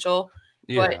potential.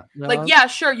 Yeah.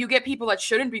 But sure, you get people that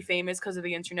shouldn't be famous because of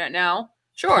the internet now.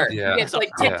 Sure, you get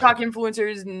like TikTok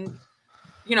influencers, and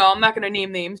I'm not going to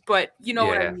name names, but you know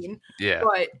what I mean. Yeah.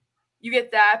 But you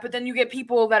get that, but then you get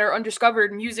people that are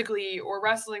undiscovered musically or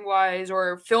wrestling wise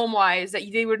or film wise that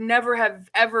they would never have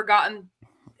ever gotten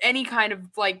any kind of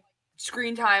like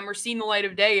screen time or seen the light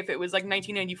of day if it was like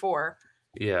 1994.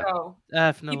 Yeah, so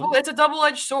definitely. It's a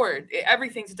double-edged sword.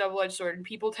 Everything's a double-edged sword, and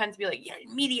people tend to be like, "Yeah,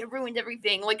 media ruined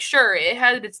everything." Like, sure, it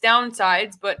had its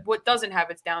downsides, but what doesn't have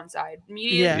its downside?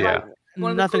 Media is like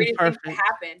one of the greatest things to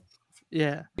happen.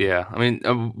 Yeah. Yeah. I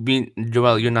mean,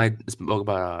 Joel, you and I spoke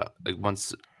about like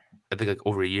once, I think like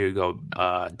over a year ago.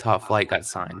 Top Flight got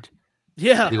signed.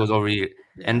 Yeah, it was over a year,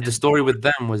 and the story with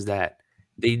them was that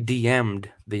they DM'd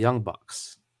the Young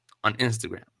Bucks on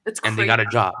Instagram. And they got a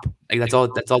job. Like that's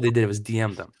all they did was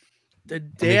DM them.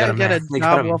 Did they get a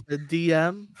job off the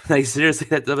DM? Like seriously,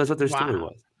 that's what their story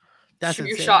was. That's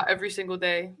your shot every single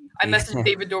day. I message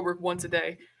David Dobrik once a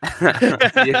day.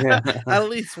 At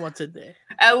least once a day.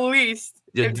 At least.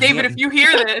 David, if you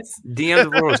hear this,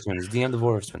 DM the Vorspins. DM the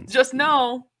Vorspins. Just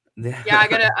know.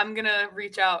 I'm gonna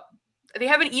reach out. They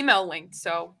have an email linked,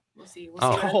 so we'll see.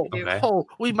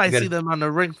 We might see them on the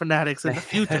Ring Fanatics in the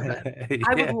future.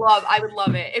 I would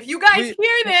love it. If you guys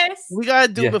hear this, we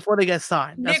gotta do it before they get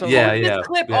signed. Nick, this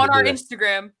clip on our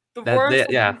Instagram. The worst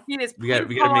see this. We gotta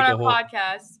make a whole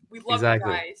podcast. We love you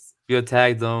guys. You'll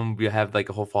tag them. We'll have like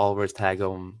a whole followers tag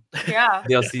them. Yeah.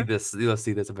 They'll see this. They'll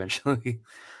see this eventually.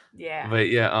 Yeah.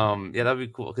 But that'd be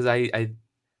cool because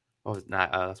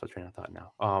that's what train of thought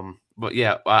now. But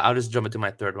yeah, I'll just jump into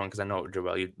my third one because I know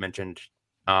Joel, you mentioned.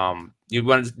 You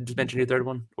want to just mention your third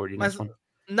one or your next one?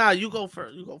 Nah, you go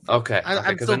first. Okay.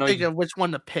 I'm still thinking of which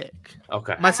one to pick.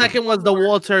 Okay. My second was the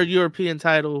Walter European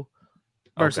title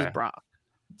versus Brock.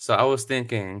 So I was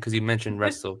thinking because you mentioned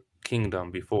Wrestle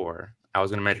Kingdom before, I was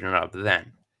going to mention it up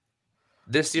then.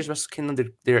 This year's Wrestle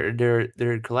Kingdom,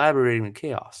 they're collaborating with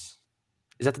Chaos.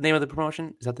 Is that the name of the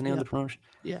promotion?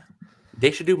 Yeah.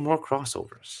 They should do more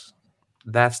crossovers.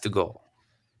 That's the goal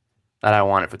that I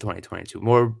wanted for 2022.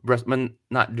 More,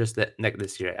 not just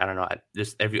this year. I don't know,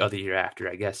 just every other year after,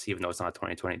 I guess, even though it's not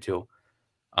 2022.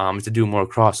 To do more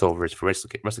crossovers for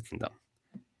Wrestle Kingdom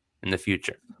in the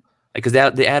future. Because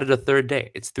they added a third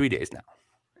day. It's 3 days now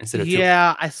instead of 2.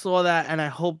 Yeah, I saw that, and I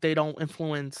hope they don't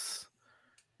influence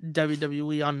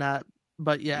WWE on that.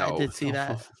 But I did see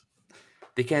that.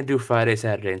 They can't do Friday,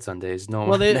 Saturday, and Sundays. No.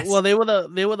 Well, they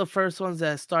were the first ones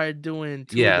that started doing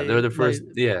 2 days. Yeah, they were the first.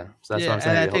 So that's what I'm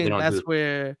saying. And I think that's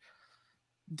where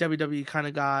WWE kind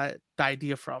of got the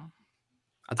idea from.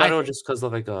 I thought it was just because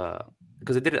of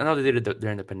because they did it. I know they did it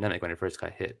during the pandemic when it first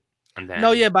got hit. And then,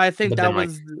 no, yeah, but I think that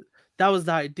was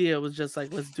the idea. It was just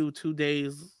like, let's do 2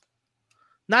 days.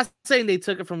 Not saying they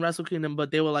took it from Wrestle Kingdom,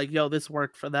 but they were like, yo, this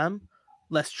worked for them.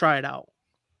 Let's try it out.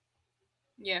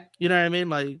 Yeah. You know what I mean?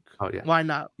 Like, why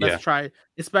not? Let's try it.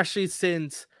 Especially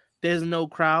since there's no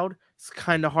crowd. It's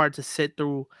kind of hard to sit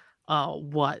through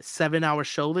 7-hour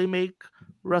show they make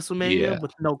WrestleMania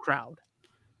with no crowd.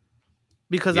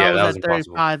 Because I was at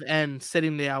 35 and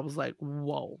sitting there, I was like,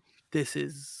 whoa, this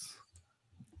is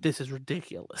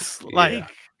ridiculous. Like,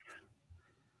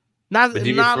 not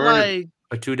like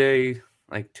a 2-day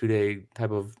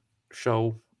type of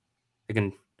show.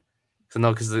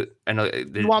 Because I know.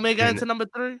 You want me to get into number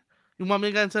 3? You want me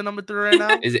to get into number 3 right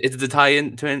now? Is it the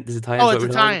tie-in to it? Is it tie-in? Oh, it's a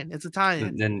tie-in. It's a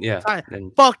tie-in. Then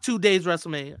Then fuck 2 days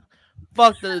WrestleMania.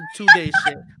 Fuck the 2 day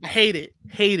shit. I hate it.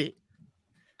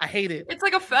 I hate it. It's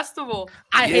like a festival.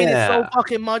 I hate it so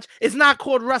fucking much. It's not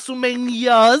called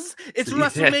WrestleManias. It's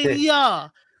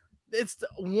WrestleMania. It's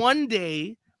 1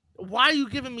 day. Why are you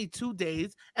giving me 2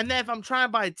 days? And then if I'm trying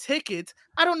to buy tickets,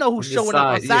 I don't know who's showing up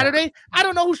on Saturday. I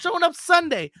don't know who's showing up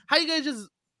Sunday. How you gonna just...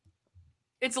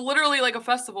 It's literally like a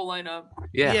festival lineup.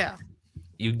 Yeah.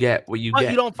 You get what you get.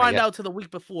 You don't find out till the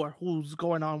week before who's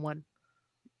going on when.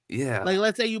 Yeah. Like,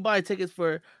 let's say you buy tickets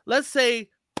for... Let's say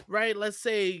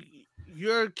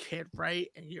you're a kid, right?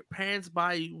 And your parents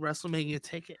buy you WrestleMania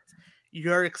tickets.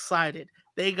 You're excited.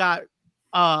 They got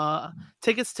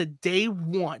tickets to day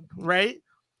 1, right?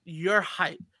 You're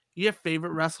hyped. Your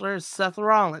favorite wrestler is Seth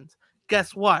Rollins.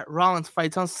 Guess what? Rollins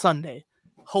fights on Sunday.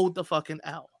 Hold the fucking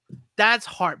L. That's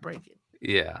heartbreaking.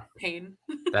 Yeah. Pain.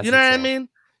 You know what I mean?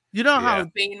 You know how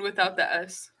pain without the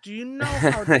S. Do you know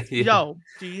how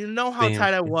do you know how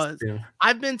tight I was?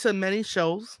 I've been to many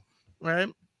shows, right?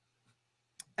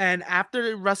 And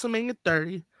after WrestleMania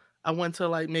 30, I went to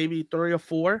like maybe 3 or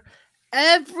 4.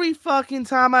 Every fucking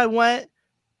time I went,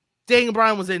 Daniel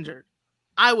Bryan was injured.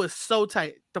 I was so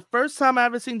tight. The first time I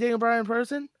ever seen Daniel Bryan in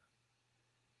person,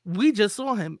 we just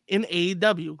saw him in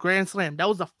AEW Grand Slam. That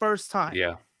was the first time.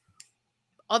 Yeah.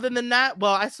 Other than that,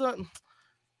 well, I saw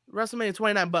WrestleMania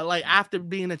 29, but like after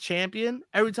being a champion,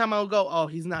 every time I would go, oh,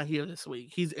 he's not here this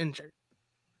week. He's injured.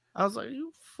 I was like, are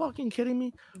you fucking kidding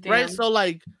me? Damn. Right? So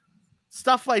like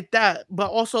stuff like that,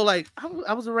 but also like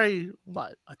I was already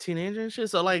a teenager and shit.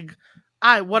 So like,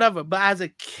 whatever. But as a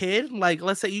kid, like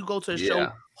let's say you go to a show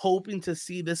hoping to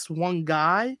see this one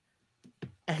guy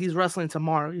and he's wrestling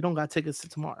tomorrow. You don't got tickets to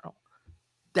tomorrow.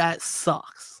 That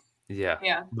sucks.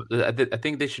 Yeah. But I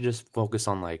think they should just focus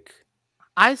on like...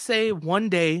 I say 1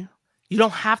 day. You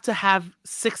don't have to have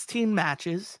 16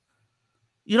 matches.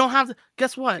 You don't have to...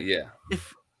 Guess what? Yeah.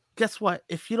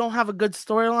 If you don't have a good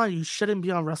storyline, you shouldn't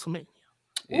be on WrestleMania.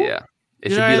 Yeah.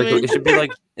 It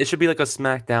should be like a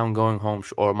SmackDown going home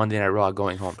or Monday Night Raw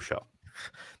going home show.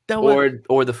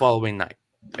 Or the following night.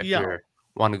 If you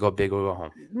want to go big or go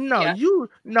home. You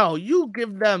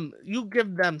give them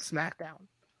SmackDown.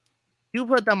 You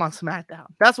put them on SmackDown.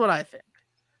 That's what I think.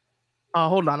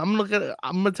 Hold on. I'm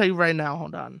gonna tell you right now.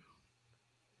 Hold on.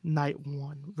 Night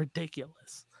 1,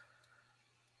 ridiculous.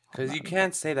 Because you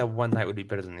can't say that one night would be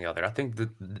better than the other. I think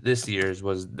this year's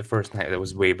was the first night that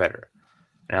was way better.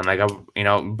 And I'm like,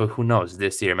 but who knows?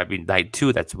 This year it might be night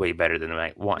 2 that's way better than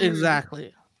night 1.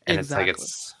 Exactly. And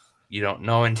it's you don't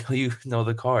know until you know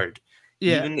the card.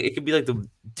 Yeah. Even it could be like the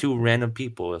 2 random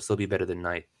people. It'll still be better than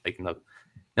night. Like, you know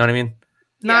what I mean?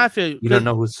 No, I feel you. You don't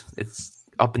know it's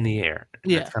up in the air.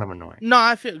 It's kind of annoying. No,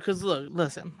 I feel because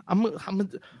listen, I'm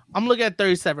looking at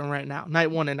 37 right now,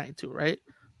 night 1 and night 2, right?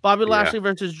 Bobby Lashley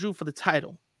versus Drew for the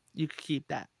title. You could keep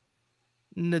that.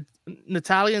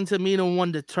 Natalya and Tamina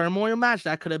won the turmoil match.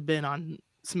 That could have been on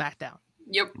SmackDown.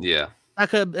 Yep. Yeah. That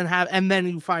could have been and then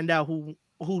you find out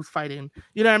who's fighting.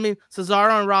 You know what I mean?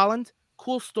 Cesaro and Rollins,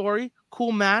 cool story,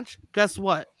 cool match. Guess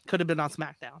what? Could have been on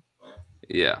SmackDown.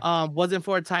 Yeah. Wasn't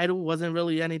for a title. Wasn't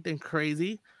really anything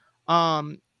crazy.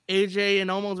 AJ and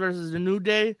Omos versus the New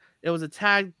Day. It was a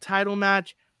tag title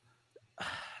match.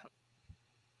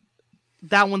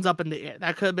 That one's up in the air.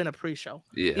 That could have been a pre-show.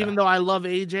 Yeah. Even though I love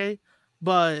AJ,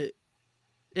 but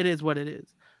it is what it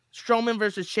is. Strowman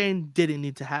versus Shane didn't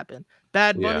need to happen.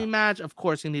 Bad Bunny match, of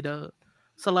course, you need a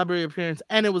celebrity appearance,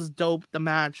 and it was dope. The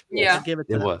match, give it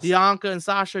to them. Bianca and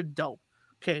Sasha, dope.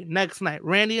 Okay, next night,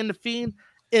 Randy and the Fiend,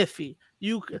 iffy.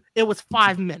 It was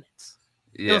 5 minutes.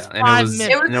 Yeah, it was 5 minutes.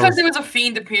 It was because it was a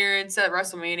Fiend appearance at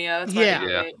WrestleMania. That's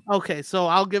why Okay, so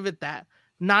I'll give it that.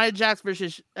 Nia Jax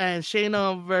versus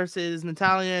Shayna versus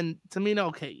Natalya and Tamina.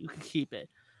 Okay, you can keep it.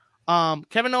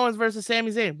 Kevin Owens versus Sami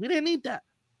Zayn. We didn't need that.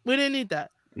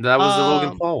 That was the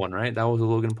Logan Paul one, right? That was the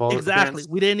Logan Paul. Exactly. Appearance.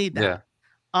 We didn't need that.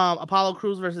 Yeah. Apollo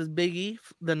Crews versus Big E,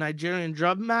 the Nigerian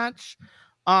drum match.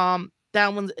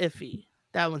 That one's iffy.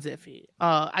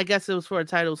 I guess it was for a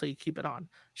title, so you keep it on.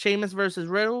 Sheamus versus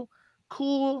Riddle,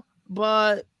 cool,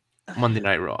 but Monday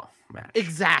Night Raw match.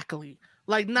 Exactly.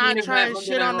 Like, not trying to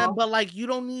shit on them, but like, you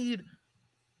don't need.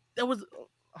 There was.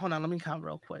 Hold on, let me count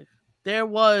real quick. There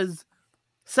was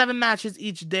 7 matches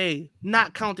each day,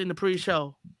 not counting the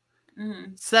pre-show.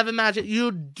 7 matches.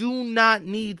 You do not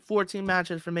need 14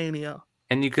 matches for Mania.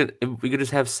 And we could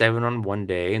just have 7 on one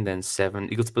day, and then 7.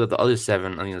 You could split up the other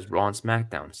 7 on Raw and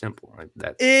SmackDown. Simple, like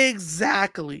that.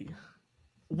 Exactly.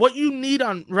 What you need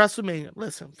on WrestleMania.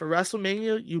 Listen, for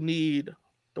WrestleMania, you need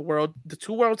the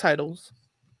 2 world titles,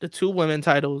 the 2 women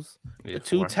titles, the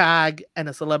 2 tag, and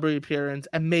a celebrity appearance,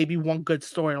 and maybe 1 good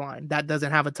storyline that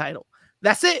doesn't have a title.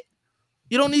 That's it.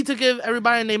 You don't need to give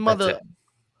everybody and their mother.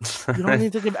 You don't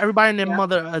need to give everybody and their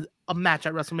mother a match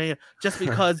at WrestleMania just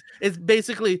because it's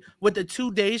basically with the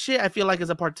 2 day shit. I feel like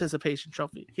it's a participation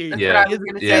trophy. Here's your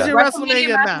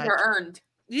WrestleMania match. Are earned.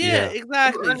 Yeah,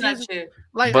 exactly.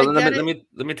 Like, but let me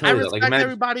tell you, I respect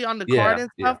everybody on the card and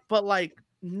stuff, but like,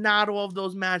 not all of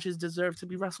those matches deserve to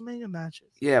be WrestleMania matches.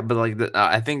 Yeah, but like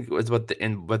I think it's what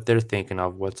they're thinking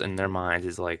of, what's in their minds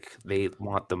is like they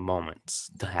want the moments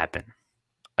to happen.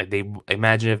 Like, they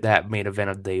imagine if that main event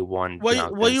of day 1.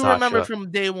 What you remember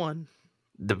from day 1?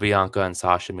 The Bianca and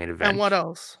Sasha main event. And what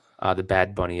else? The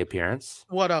Bad Bunny appearance.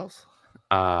 What else?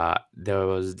 There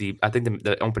was I think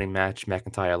the opening match,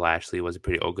 McIntyre Lashley, was a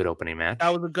pretty good opening match.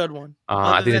 That was a good one.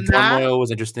 I think the turmoil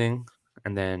was interesting,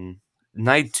 and then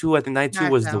night 2. I think night 2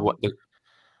 was the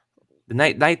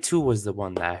night 2 was the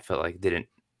one that I felt like didn't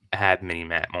have many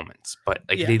moments, but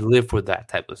like they live for that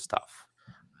type of stuff.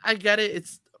 I get it.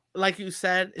 It's like you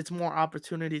said, it's more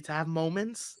opportunity to have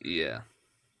moments. Yeah.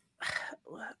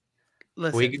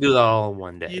 Listen, we could do that all in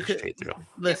one day straight through.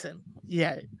 Listen,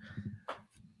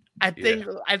 I think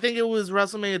it was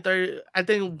WrestleMania 30. I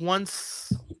think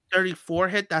once 34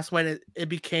 hit, that's when it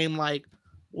became like,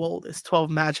 well, there's 12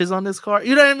 matches on this card.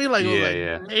 You know what I mean? Like,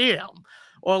 damn.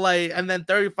 Or like, and then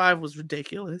 35 was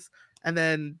ridiculous. And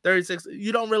then 36,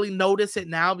 you don't really notice it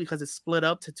now because it's split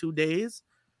up to 2 days.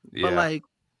 Yeah. But like,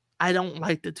 I don't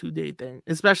like the 2-day thing,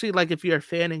 especially like if you're a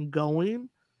fan and going,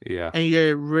 and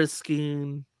you're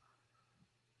risking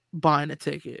buying a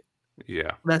ticket.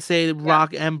 Yeah. Let's say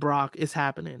Rock and Brock is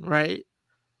happening, right?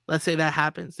 Let's say that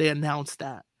happens. They announce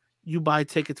that. You buy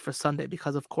tickets for Sunday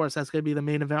because, of course, that's going to be the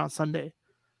main event on Sunday.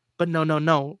 But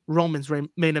no. Roman's main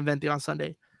eventing on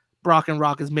Sunday. Brock and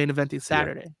Rock is main eventing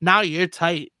Saturday. Yeah. Now you're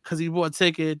tight because you bought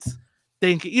tickets.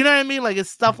 Thinking, you know what I mean? Like, it's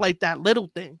stuff like that,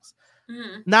 little things.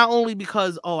 Not only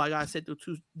because, I got to sit through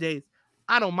 2 days.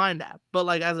 I don't mind that. But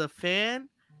like, as a fan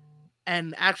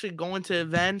and actually going to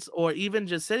events or even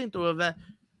just sitting through an event,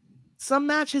 some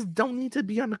matches don't need to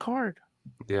be on the card.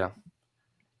 Yeah.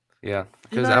 Yeah.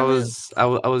 Because I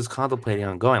was contemplating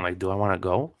on going. Like, do I want to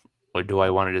go? Or do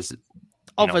I want to just...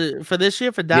 for this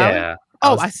year? For Dallas?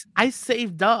 Yeah. I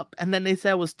saved up. And then they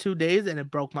said it was 2 days and it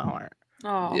broke my heart.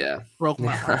 Oh, yeah, broke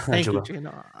my heart. Thank you,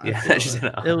 Gina.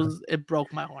 It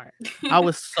broke my heart. I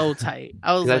was so tight.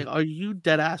 I was like, "Are you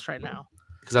dead ass right now?"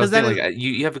 Because I was thinking, like,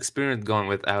 you have experience going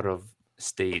with out of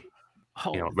state,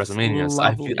 WrestleMania. So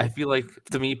I feel like,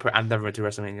 to me, I've never been to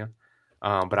WrestleMania.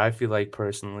 But I feel like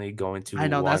personally going to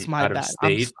that's my bad.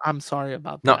 I'm sorry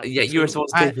about that. No, yeah, you were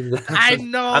supposed to take that. I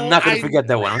know. I'm not gonna forget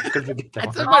that one. I'm not gonna forget that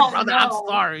one. I took my brother. I'm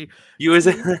sorry. You was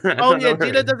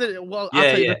Gina doesn't. Well, I'll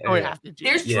tell you the story after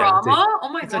Gina. There's drama. Oh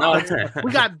my god.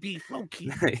 We got beef, low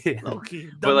key. Low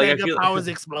key. The mega powers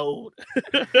explode.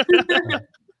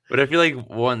 But I feel like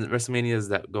WrestleManias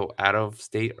that go out of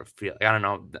state or feel like, I don't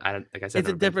know. Like I said, it's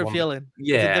a different feeling.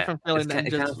 Yeah, it's a different feeling than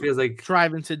it kind of feels like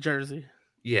driving to Jersey.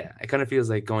 Yeah, it kind of feels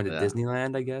like going to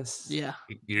Disneyland, I guess. Yeah.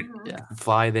 You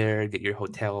fly there, get your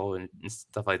hotel and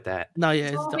stuff like that. No,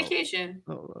 yeah, it's vacation.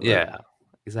 Yeah,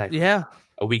 exactly. Yeah.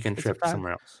 A weekend trip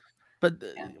somewhere else. But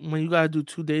when you got to do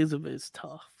 2 days of it, it's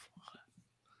tough.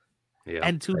 Yeah.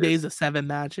 And 2 days of 7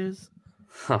 matches.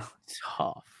 Tough.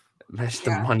 Imagine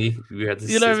the money we had to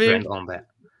spend on that.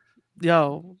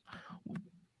 Yo,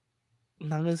 I'm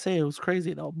not going to say it was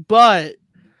crazy, though. But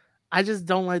I just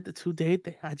don't like the 2-day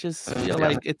thing. I just feel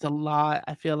like it's a lot.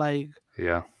 I feel like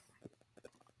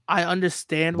I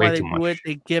understand why they do it.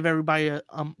 They give everybody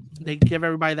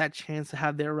that chance to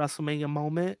have their WrestleMania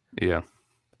moment. Yeah.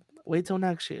 Wait till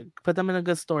next year. Put them in a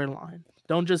good storyline.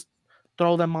 Don't just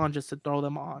throw them on just to throw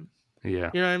them on.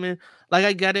 Yeah. You know what I mean? Like,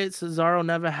 I get it. Cesaro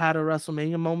never had a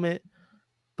WrestleMania moment,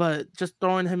 but just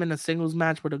throwing him in a singles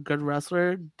match with a good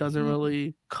wrestler doesn't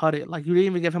really cut it. Like, you didn't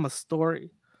even give him a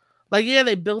story. Like, yeah,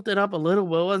 they built it up a little,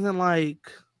 but it wasn't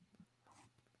like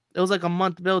It was like a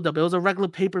month build up. It was a regular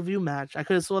pay-per-view match. I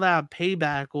could have saw that on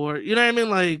Payback or you know what I mean,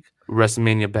 like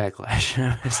WrestleMania Backlash.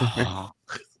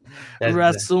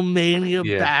 WrestleMania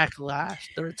Backlash,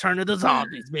 the return of the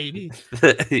zombies, baby.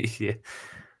 Yeah.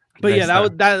 But yeah,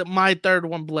 that my third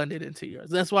one blended into yours.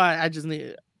 That's why I just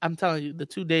need. I'm telling you, the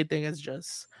 2-day thing is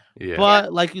just. Yeah.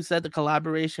 But like you said, the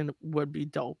collaboration would be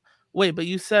dope. Wait, but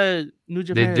you said New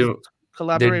Japan is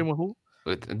collaborating with who?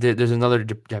 There's another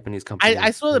Japanese company.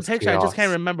 I saw the picture. Chaos. I just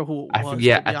can't remember who it was.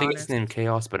 I think it's named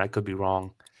Chaos, but I could be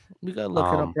wrong. We gotta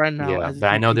look it up right now. Yeah, but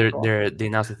I know they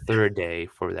announced a third day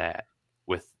for that.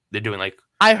 They're doing like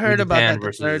I heard about that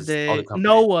the third day.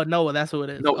 Noah, that's who it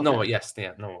is. Noah, yes,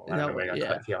 Noah. I don't know where I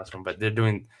got Chaos from, but they're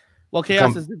doing. Well,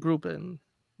 Chaos is the group in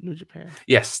New Japan.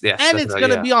 Yes, and it's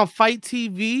gonna be on Fight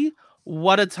TV.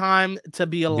 What a time to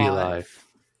be alive!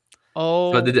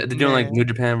 Oh, so they're doing like New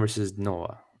Japan versus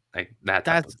Noah, like that.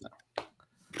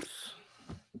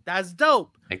 That's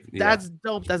dope. Like, that's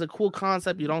dope. That's a cool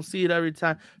concept. You don't see it every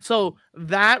time. So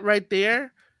that right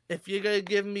there, if you're gonna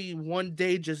give me 1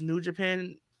 day just New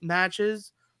Japan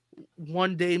matches,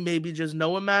 1 day maybe just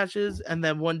Noah matches, and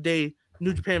then 1 day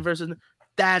New Japan versus.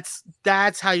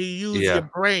 That's how you use your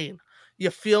brain. You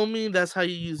feel me? That's how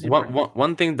you use your brain.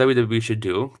 One thing WWE should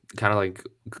do, kind of like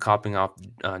copying off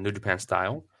New Japan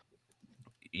style,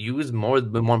 use more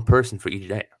than one person for each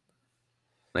day.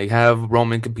 Like have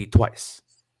Roman compete twice.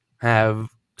 Have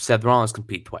Seth Rollins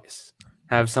compete twice.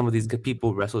 Have some of these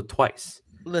people wrestle twice.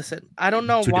 Listen, I don't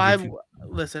know why.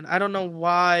 Listen, I don't know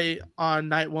why on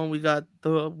night 1 we got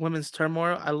the women's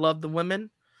turmoil. I love the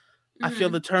women. Mm-hmm. I feel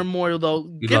the turmoil though.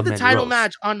 Give the title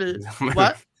match on the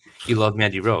what? You love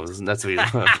Mandy Rose, and that's what you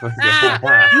love.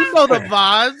 You know the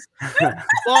vibes,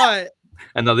 but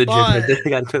another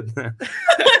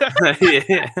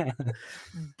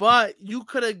But you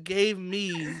could have gave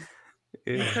me.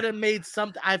 You could have made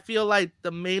something. I feel like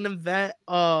the main event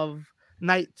of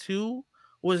night 2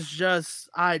 was just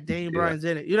Daniel Bryan's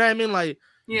in it. You know what I mean? Like,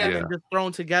 just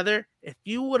thrown together. If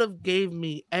you would have gave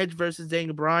me Edge versus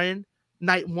Daniel Bryan,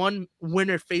 night 1,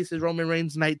 winner faces Roman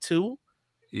Reigns, night 2.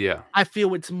 Yeah. I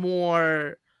feel it's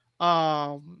more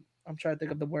I'm trying to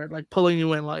think of the word, like pulling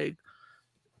you in, like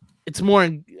it's more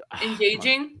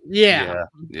engaging. Yeah.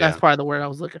 That's probably the word I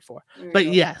was looking for. But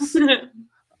yes.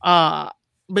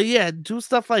 But yeah, do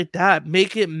stuff like that.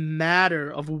 Make it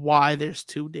matter of why there's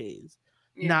 2 days.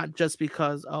 Not just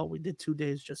because, we did 2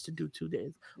 days just to do 2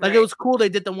 days. Like, it was cool they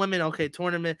did the women,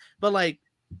 tournament. But, like,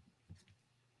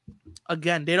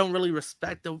 again, they don't really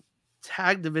respect the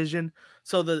tag division.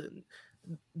 So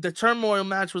the turmoil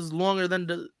match was longer than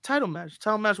the title match.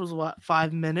 Title match was,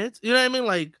 5 minutes? You know what I mean?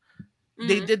 Like,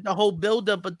 they did the whole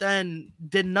build-up, but then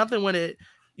did nothing with it.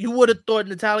 You would have thought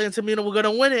Natalya and Tamina were going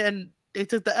to win it, and they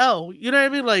took the L. You know what I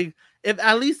mean? Like, if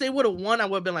at least they would have won, I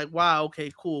would have been like, wow,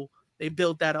 okay, cool. They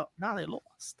built that up. Now they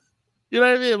lost. You know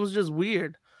what I mean? It was just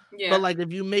weird. Yeah. But, like,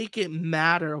 if you make it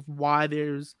matter of why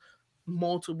there's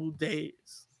multiple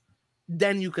days,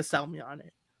 then you could sell me on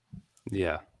it.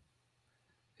 Yeah.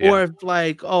 Or if,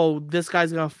 like, this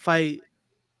guy's going to fight.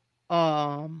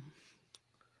 I'm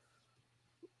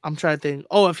trying to think.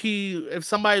 If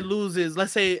somebody loses,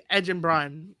 let's say Edge and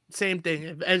Bryan, same thing.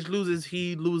 If Edge loses,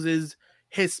 he loses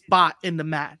his spot in the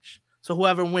match. So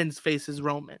whoever wins faces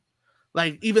Roman.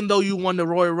 Like, even though you won the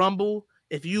Royal Rumble,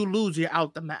 if you lose, you're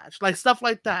out the match. Like, stuff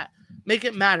like that. Make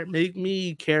it matter. Make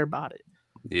me care about it.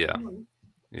 Yeah.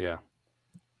 Yeah.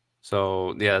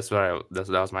 So, yeah, that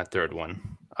was my third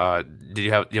one. Do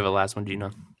you have a last one,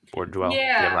 Gina? Or Joelle?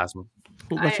 Yeah. Do you have a last one?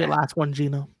 What's your last one,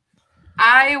 Gina?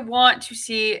 I want to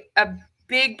see a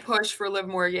big push for Liv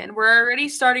Morgan. We're already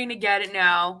starting to get it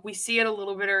now. We see it a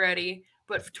little bit already.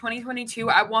 But for 2022,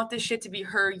 I want this shit to be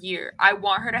her year. I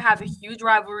want her to have a huge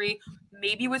rivalry,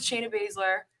 maybe with Shayna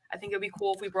Baszler. I think it would be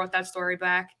cool if we brought that story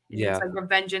back. Yeah. It's like a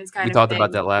vengeance kind of thing. We talked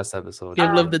about that last episode.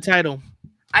 Give Liv the title.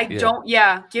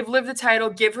 Give Liv the title.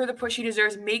 Give her the push she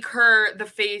deserves. Make her the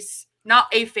face, not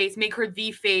a face, make her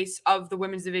the face of the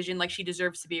women's division like she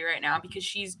deserves to be right now because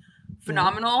she's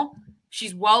phenomenal.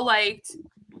 She's well-liked,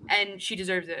 and she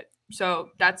deserves it. So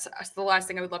that's the last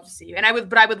thing I would love to see. And I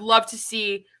would love to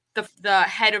see the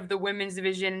head of the women's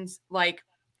division's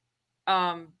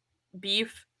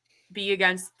beef be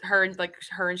against her and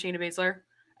Shayna Baszler.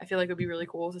 I feel like it would be really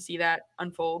cool to see that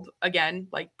unfold again,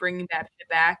 like bringing that shit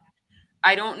back.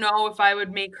 I don't know if I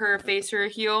would make her a face or a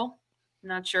heel. I'm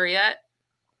not sure yet.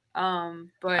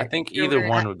 But I think either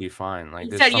one would be fine. Like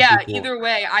either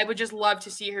way, I would just love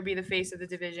to see her be the face of the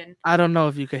division. I don't know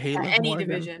if you could hate any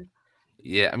division.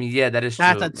 Yeah, I mean, that is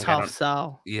that's true. That's a tough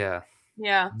sell. Yeah.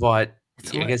 Yeah. But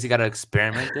I guess you gotta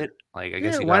experiment it. Like, I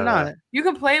guess you why gotta. not? You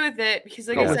can play with it because,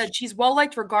 like I said, she's well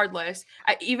liked regardless.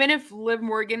 Even if Liv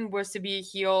Morgan was to be a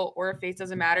heel or a face,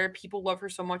 doesn't matter. People love her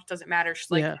so much, doesn't matter.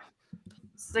 She's like,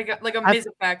 it's like a Miz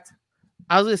effect.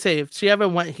 I was gonna say if she ever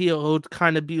went heel, it would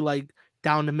kind of be like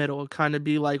down the middle. It kind of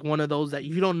be like one of those that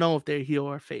you don't know if they're heel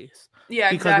or face. Yeah,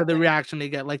 because of the reaction they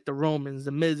get, like the Romans,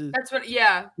 the Miz's. That's what.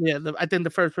 Yeah. I think the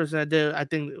first person I did, I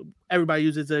think everybody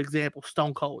uses the example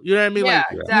Stone Cold. You know what I mean? Yeah,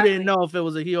 like you didn't know if it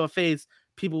was a heel or face.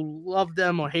 People loved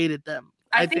them or hated them.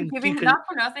 I think not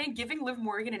for nothing, giving Liv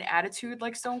Morgan an attitude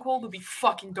like Stone Cold would be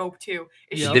fucking dope too.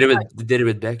 She did it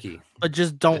with Becky, but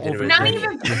just don't over. Not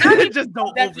even just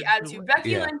don't Becky attitude.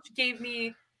 Becky Lynch gave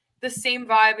me the same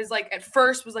vibe as like at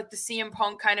first was like the CM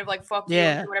Punk kind of like fuck you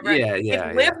or whatever.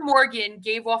 If Liv Morgan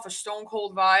gave off a Stone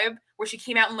Cold vibe where she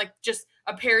came out in like just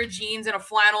a pair of jeans and a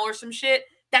flannel or some shit,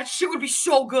 that shit would be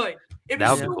so good. It'd be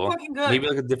so fucking good. Maybe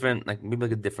like a different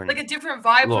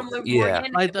vibe from Liv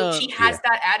Morgan. Like if she has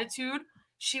that attitude,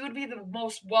 she would be the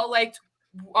most well liked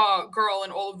girl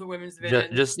in all of the women's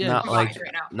division. Just not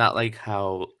like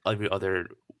how every other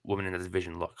woman in the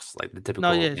division looks like the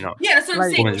typical, that's what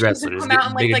I'm saying. She doesn't come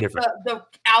out in like the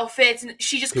outfits, and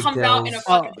she just comes out in a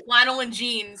fucking flannel and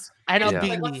jeans. I know,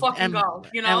 like, let's fucking go.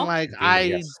 You know, and like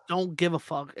I don't give a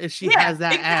fuck if she has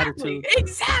that attitude.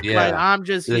 Exactly. Like I'm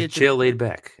just here, chill, laid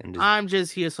back. I'm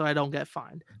just here so I don't get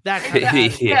fined. That kind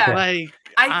of like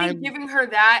I think giving her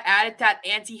that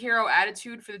anti-hero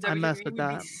attitude for the WWE would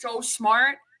be so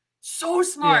smart, so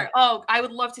smart. Oh, I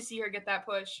would love to see her get that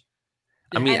push.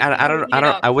 I mean,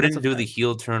 I wouldn't do the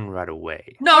heel turn right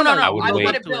away. No. I would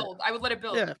let it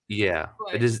build. Yeah.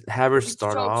 Just have her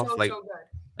start off like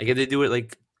if they do it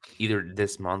like either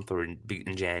this month or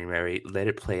in January, let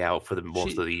it play out for the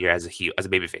most of the year as a heel, as a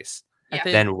babyface.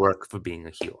 Then work for being a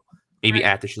heel. Maybe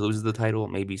after she loses the title,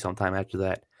 maybe sometime after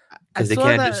that, because they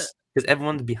can't because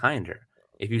everyone's behind her.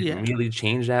 If you really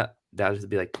change that would just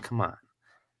be like, come on,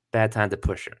 bad time to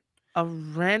push her. A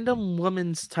random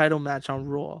women's title match on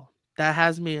Raw. That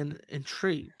has me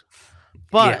intrigued,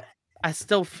 but I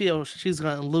still feel she's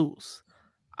gonna lose.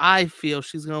 I feel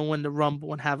she's gonna win the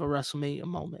Rumble and have a WrestleMania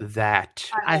moment.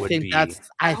 I think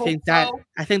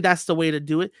that's the way to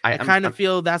do it. I kind of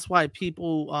feel that's why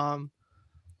people.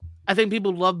 I think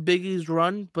people love Big E's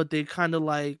run, but they kind of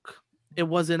like it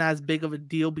wasn't as big of a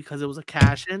deal because it was a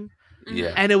cash in.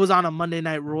 Yeah, and it was on a Monday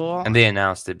Night Raw, and they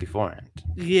announced it beforehand.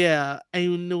 Yeah, and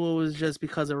you knew it was just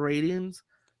because of ratings.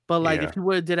 But like, if you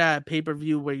would have did that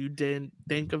pay-per-view where you didn't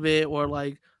think of it, or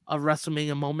like a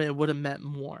WrestleMania moment, it would have meant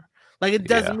more. Like, it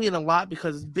does mean a lot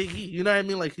because it's Big E. You know what I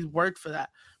mean? Like, he's worked for that.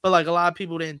 But like, a lot of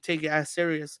people didn't take it as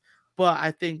serious. But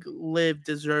I think Liv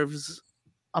deserves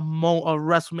a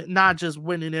WrestleMania, not just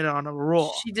winning it on a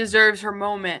Raw. She deserves her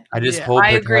moment. I just hope. I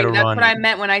agree. That's what I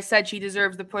meant when I said she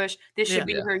deserves the push. This should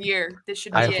be her year. This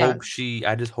should be it.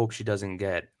 I just hope she doesn't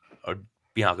get a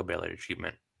Bianca Belair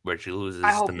treatment, where she loses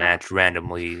the match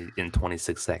randomly in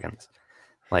 26 seconds.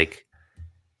 Like,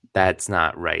 that's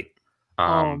not right.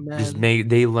 Just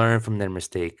they learn from their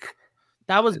mistake.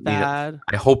 That was bad.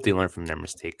 I hope they learn from their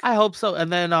mistake. I hope so.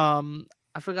 And then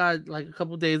I forgot, like a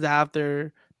couple days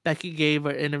after, Becky gave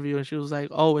her interview and she was like,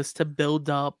 "Oh, it's to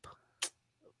build up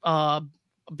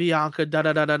Bianca, da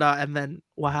da da da da." And then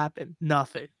what happened?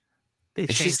 Nothing.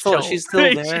 She's still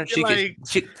there.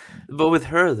 But with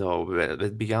her though,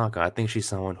 with Bianca, I think she's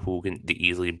someone who can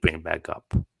easily bring back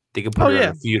up. They could put her in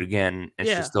a feud again, and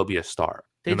she'll still be a star,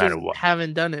 no matter what.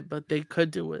 Haven't done it, but they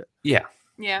could do it. Yeah,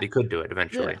 they could do it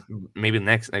eventually. Yeah. Maybe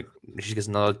next, like she gets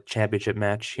another championship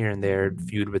match here and there,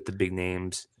 feud with the big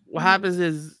names. What happens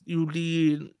is you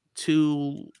lead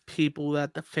two people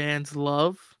that the fans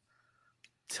love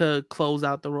to close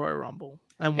out the Royal Rumble,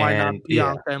 and why not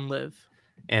Bianca and Liv?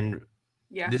 And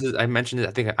this is, I mentioned it.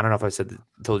 I don't know if I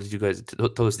told this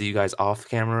to you guys off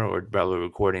camera or while we're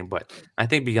recording, but I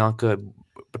think Bianca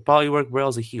would probably work well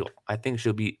as a heel. I think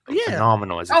she'll be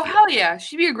phenomenal as a heel. Oh, hell yeah.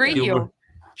 She'd be a great heel.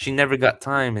 She never got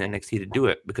time in NXT to do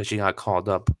it because she got called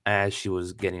up as she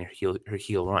was getting her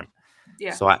heel run.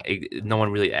 Yeah. So no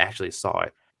one really actually saw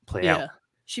it play out.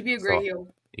 She'd be a great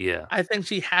heel. Yeah. I think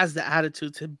she has the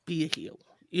attitude to be a heel.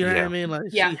 You know what I mean?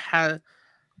 Like, she had.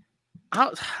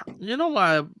 You know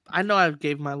why? I know I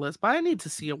gave my list, but I need to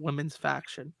see a women's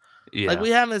faction. Yeah. Like, we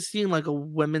haven't seen like a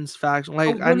women's faction.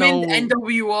 Like, I know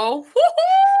NWO.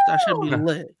 That should be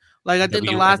lit. Like, I think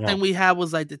the last thing we had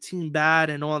was like the Team Bad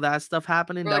and all that stuff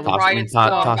happening. That was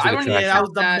Toxic Attraction. That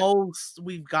was the most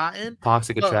we've gotten.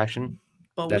 Toxic Attraction.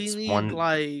 But we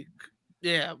need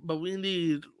but we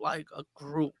need like a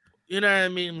group. You know what I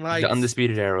mean? Like the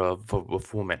Undisputed Era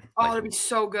of women. Oh, that'd be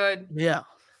so good. Yeah.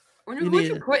 Who would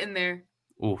you put in there?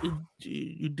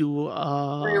 You do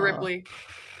Rhea Ripley.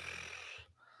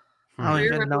 I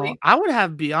don't even know. I would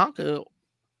have Bianca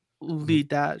lead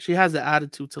that. She has the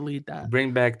attitude to lead that.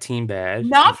 Bring back Team Bad.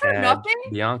 Not for nothing,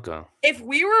 Bianca. If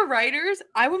we were writers,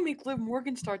 I would make Liv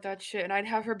Morgan start that shit, and I'd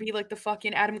have her be like the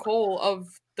fucking Adam Cole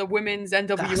of the women's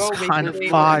NWO. That's kind of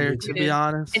fire, to be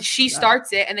honest. And she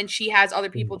starts it, and then she has other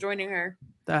people joining her.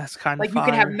 That's kind of like fire.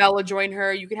 You can have Mella join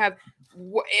her. You can have,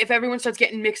 if everyone starts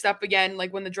getting mixed up again,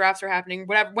 like when the drafts are happening,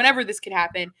 whenever this could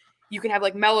happen, you can have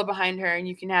like Mella behind her, and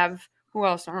you can have who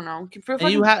else? I don't know.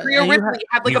 You have Rhea Ripley.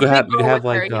 Have like a big girl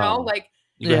with her, you know, like.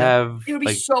 You could have it would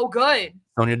be so good.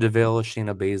 Sonya Deville,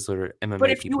 Shayna Baszler, MMA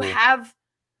But if people. you have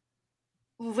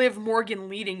Liv Morgan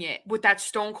leading it with that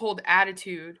stone cold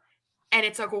attitude, and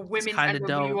it's like a women's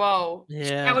NWO,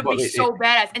 that would be so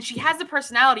badass. And she has the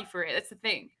personality for it. That's the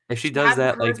thing. If she does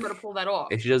that, like, to pull that off.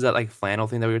 If she does that, like flannel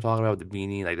thing that we were talking about with the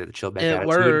beanie, like the chill back attitude,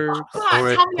 works.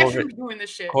 Oh, tell me I should be doing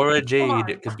this shit. Cora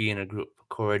Jade could be in a group.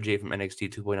 Cora Jade from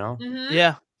NXT 2.0. Mm-hmm.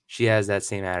 Yeah, she has that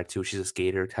same attitude. She's a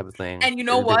skater type of thing. And you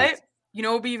know what? You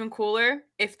know what would be even cooler?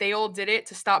 If they all did it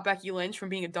to stop Becky Lynch from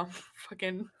being a dumb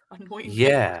fucking annoying.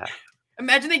 Yeah.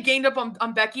 Imagine they gained up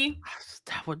on Becky.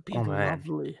 That would be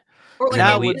lovely. Or like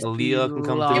Aaliyah can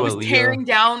come through.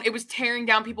 It was tearing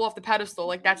down people off the pedestal.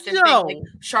 Like that's the thing. Like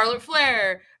Charlotte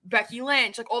Flair, Becky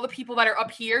Lynch, like all the people that are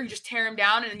up here, you just tear them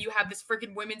down, and then you have this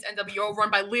freaking women's NWO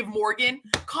run by Liv Morgan.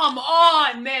 Come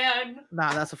on, man.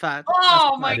 Nah, that's a fact.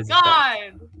 Oh my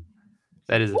god.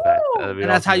 That is a fact. And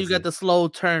that's how you get the slow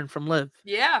turn from Liv.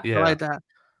 Yeah. I like that.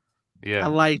 Yeah. I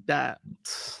like that.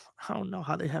 I don't know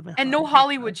how they haven't. And no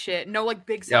Hollywood shit. No like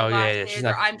big sunglasses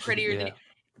or I'm prettier than you.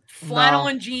 Flannel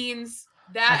and jeans.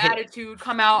 That attitude.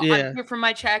 Come out. Yeah. I'm here for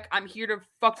my check. I'm here to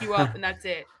fuck you up, and that's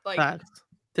it. Like Facts.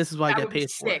 This is why I get paid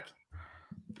for it.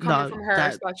 Coming from her,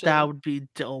 especially. That would be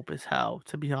dope as hell,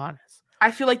 to be honest. I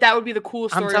feel like that would be the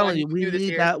coolest story. I'm telling you, we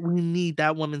need that. We need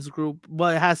that women's group,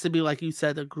 but it has to be like you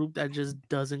said, a group that just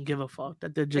doesn't give a fuck.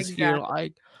 That they're just here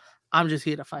like, I'm just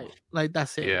here to fight. Like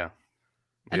that's it. Yeah.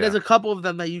 And there's a couple of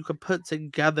them that you could put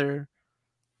together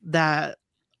that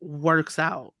works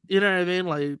out. You know what I mean?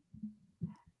 Like,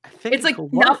 I think it's like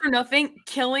not for nothing.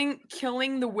 Killing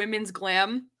the women's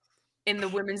glam in the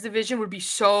women's division would be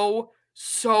so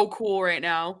cool right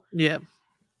now. Yeah,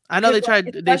 I know they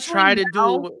tried. They tried to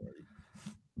do.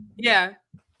 Yeah.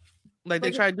 Like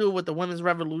they try to do it with the women's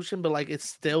revolution, but like it's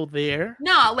still there.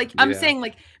 No, like I'm saying,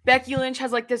 like Becky Lynch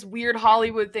has like this weird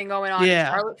Hollywood thing going on. Yeah.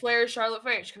 Charlotte Flair. She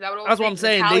comes out with all That's what I'm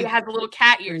saying. Natalia has the little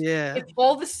cat ears. Yeah. If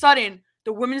all of a sudden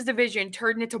the women's division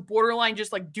turned into borderline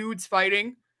just like dudes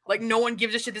fighting, like no one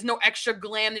gives a shit. There's no extra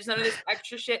glam. There's none of this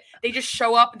extra shit. They just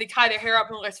show up and they tie their hair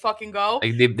up and let's fucking go.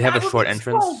 Like they have a short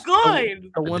entrance. So good.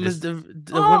 The women's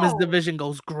women's division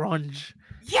goes grunge.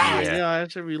 Yes. Yeah,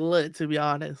 that should be lit, to be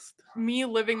honest. Me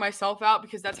living myself out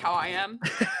because that's how I am.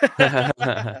 Oh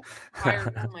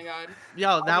my god.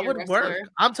 Yo, that would work.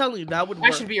 I'm telling you, that would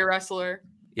work. I should be a wrestler.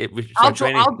 Yeah, we should I'll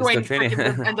join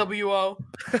NWO.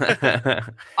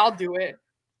 I'll do it.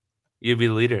 You'd be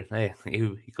the leader. Hey,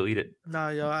 you could lead it. No,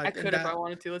 yo, I could if I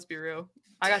wanted to. Let's be real.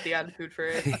 I got the attitude for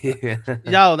it. Yeah.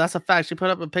 Yo, that's a fact. She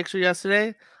put up a picture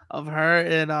yesterday of her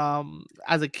in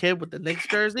as a kid with the Knicks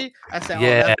jersey. I said,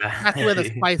 yeah, that's where the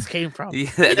spice came from.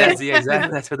 Yeah, that's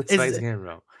where the spice came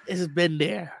from. It's been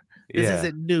there. This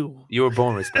isn't new. You were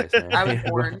born with spice, man. I was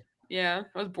born. Yeah,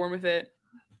 I was born with it.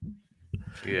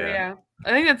 Yeah. I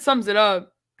think that sums it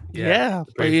up. Yeah.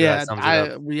 But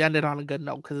yeah, we ended on a good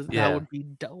note because that would be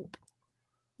dope.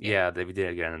 Yeah, we did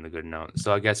again on a good note.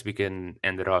 So I guess we can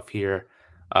end it off here.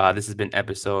 This has been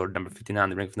episode number 59 of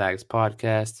the Ring Fanatics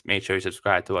Podcast. Make sure you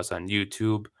subscribe to us on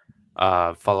YouTube.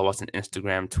 Follow us on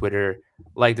Instagram, Twitter.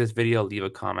 Like this video. Leave a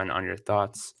comment on your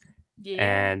thoughts. Yeah.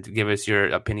 And give us your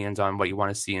opinions on what you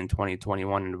want to see in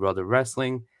 2021 in the world of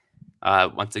wrestling.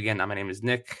 Once again, my name is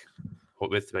Nick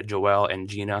with Joelle and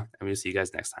Gina. And we'll see you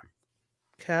guys next time.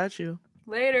 Catch you.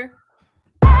 Later.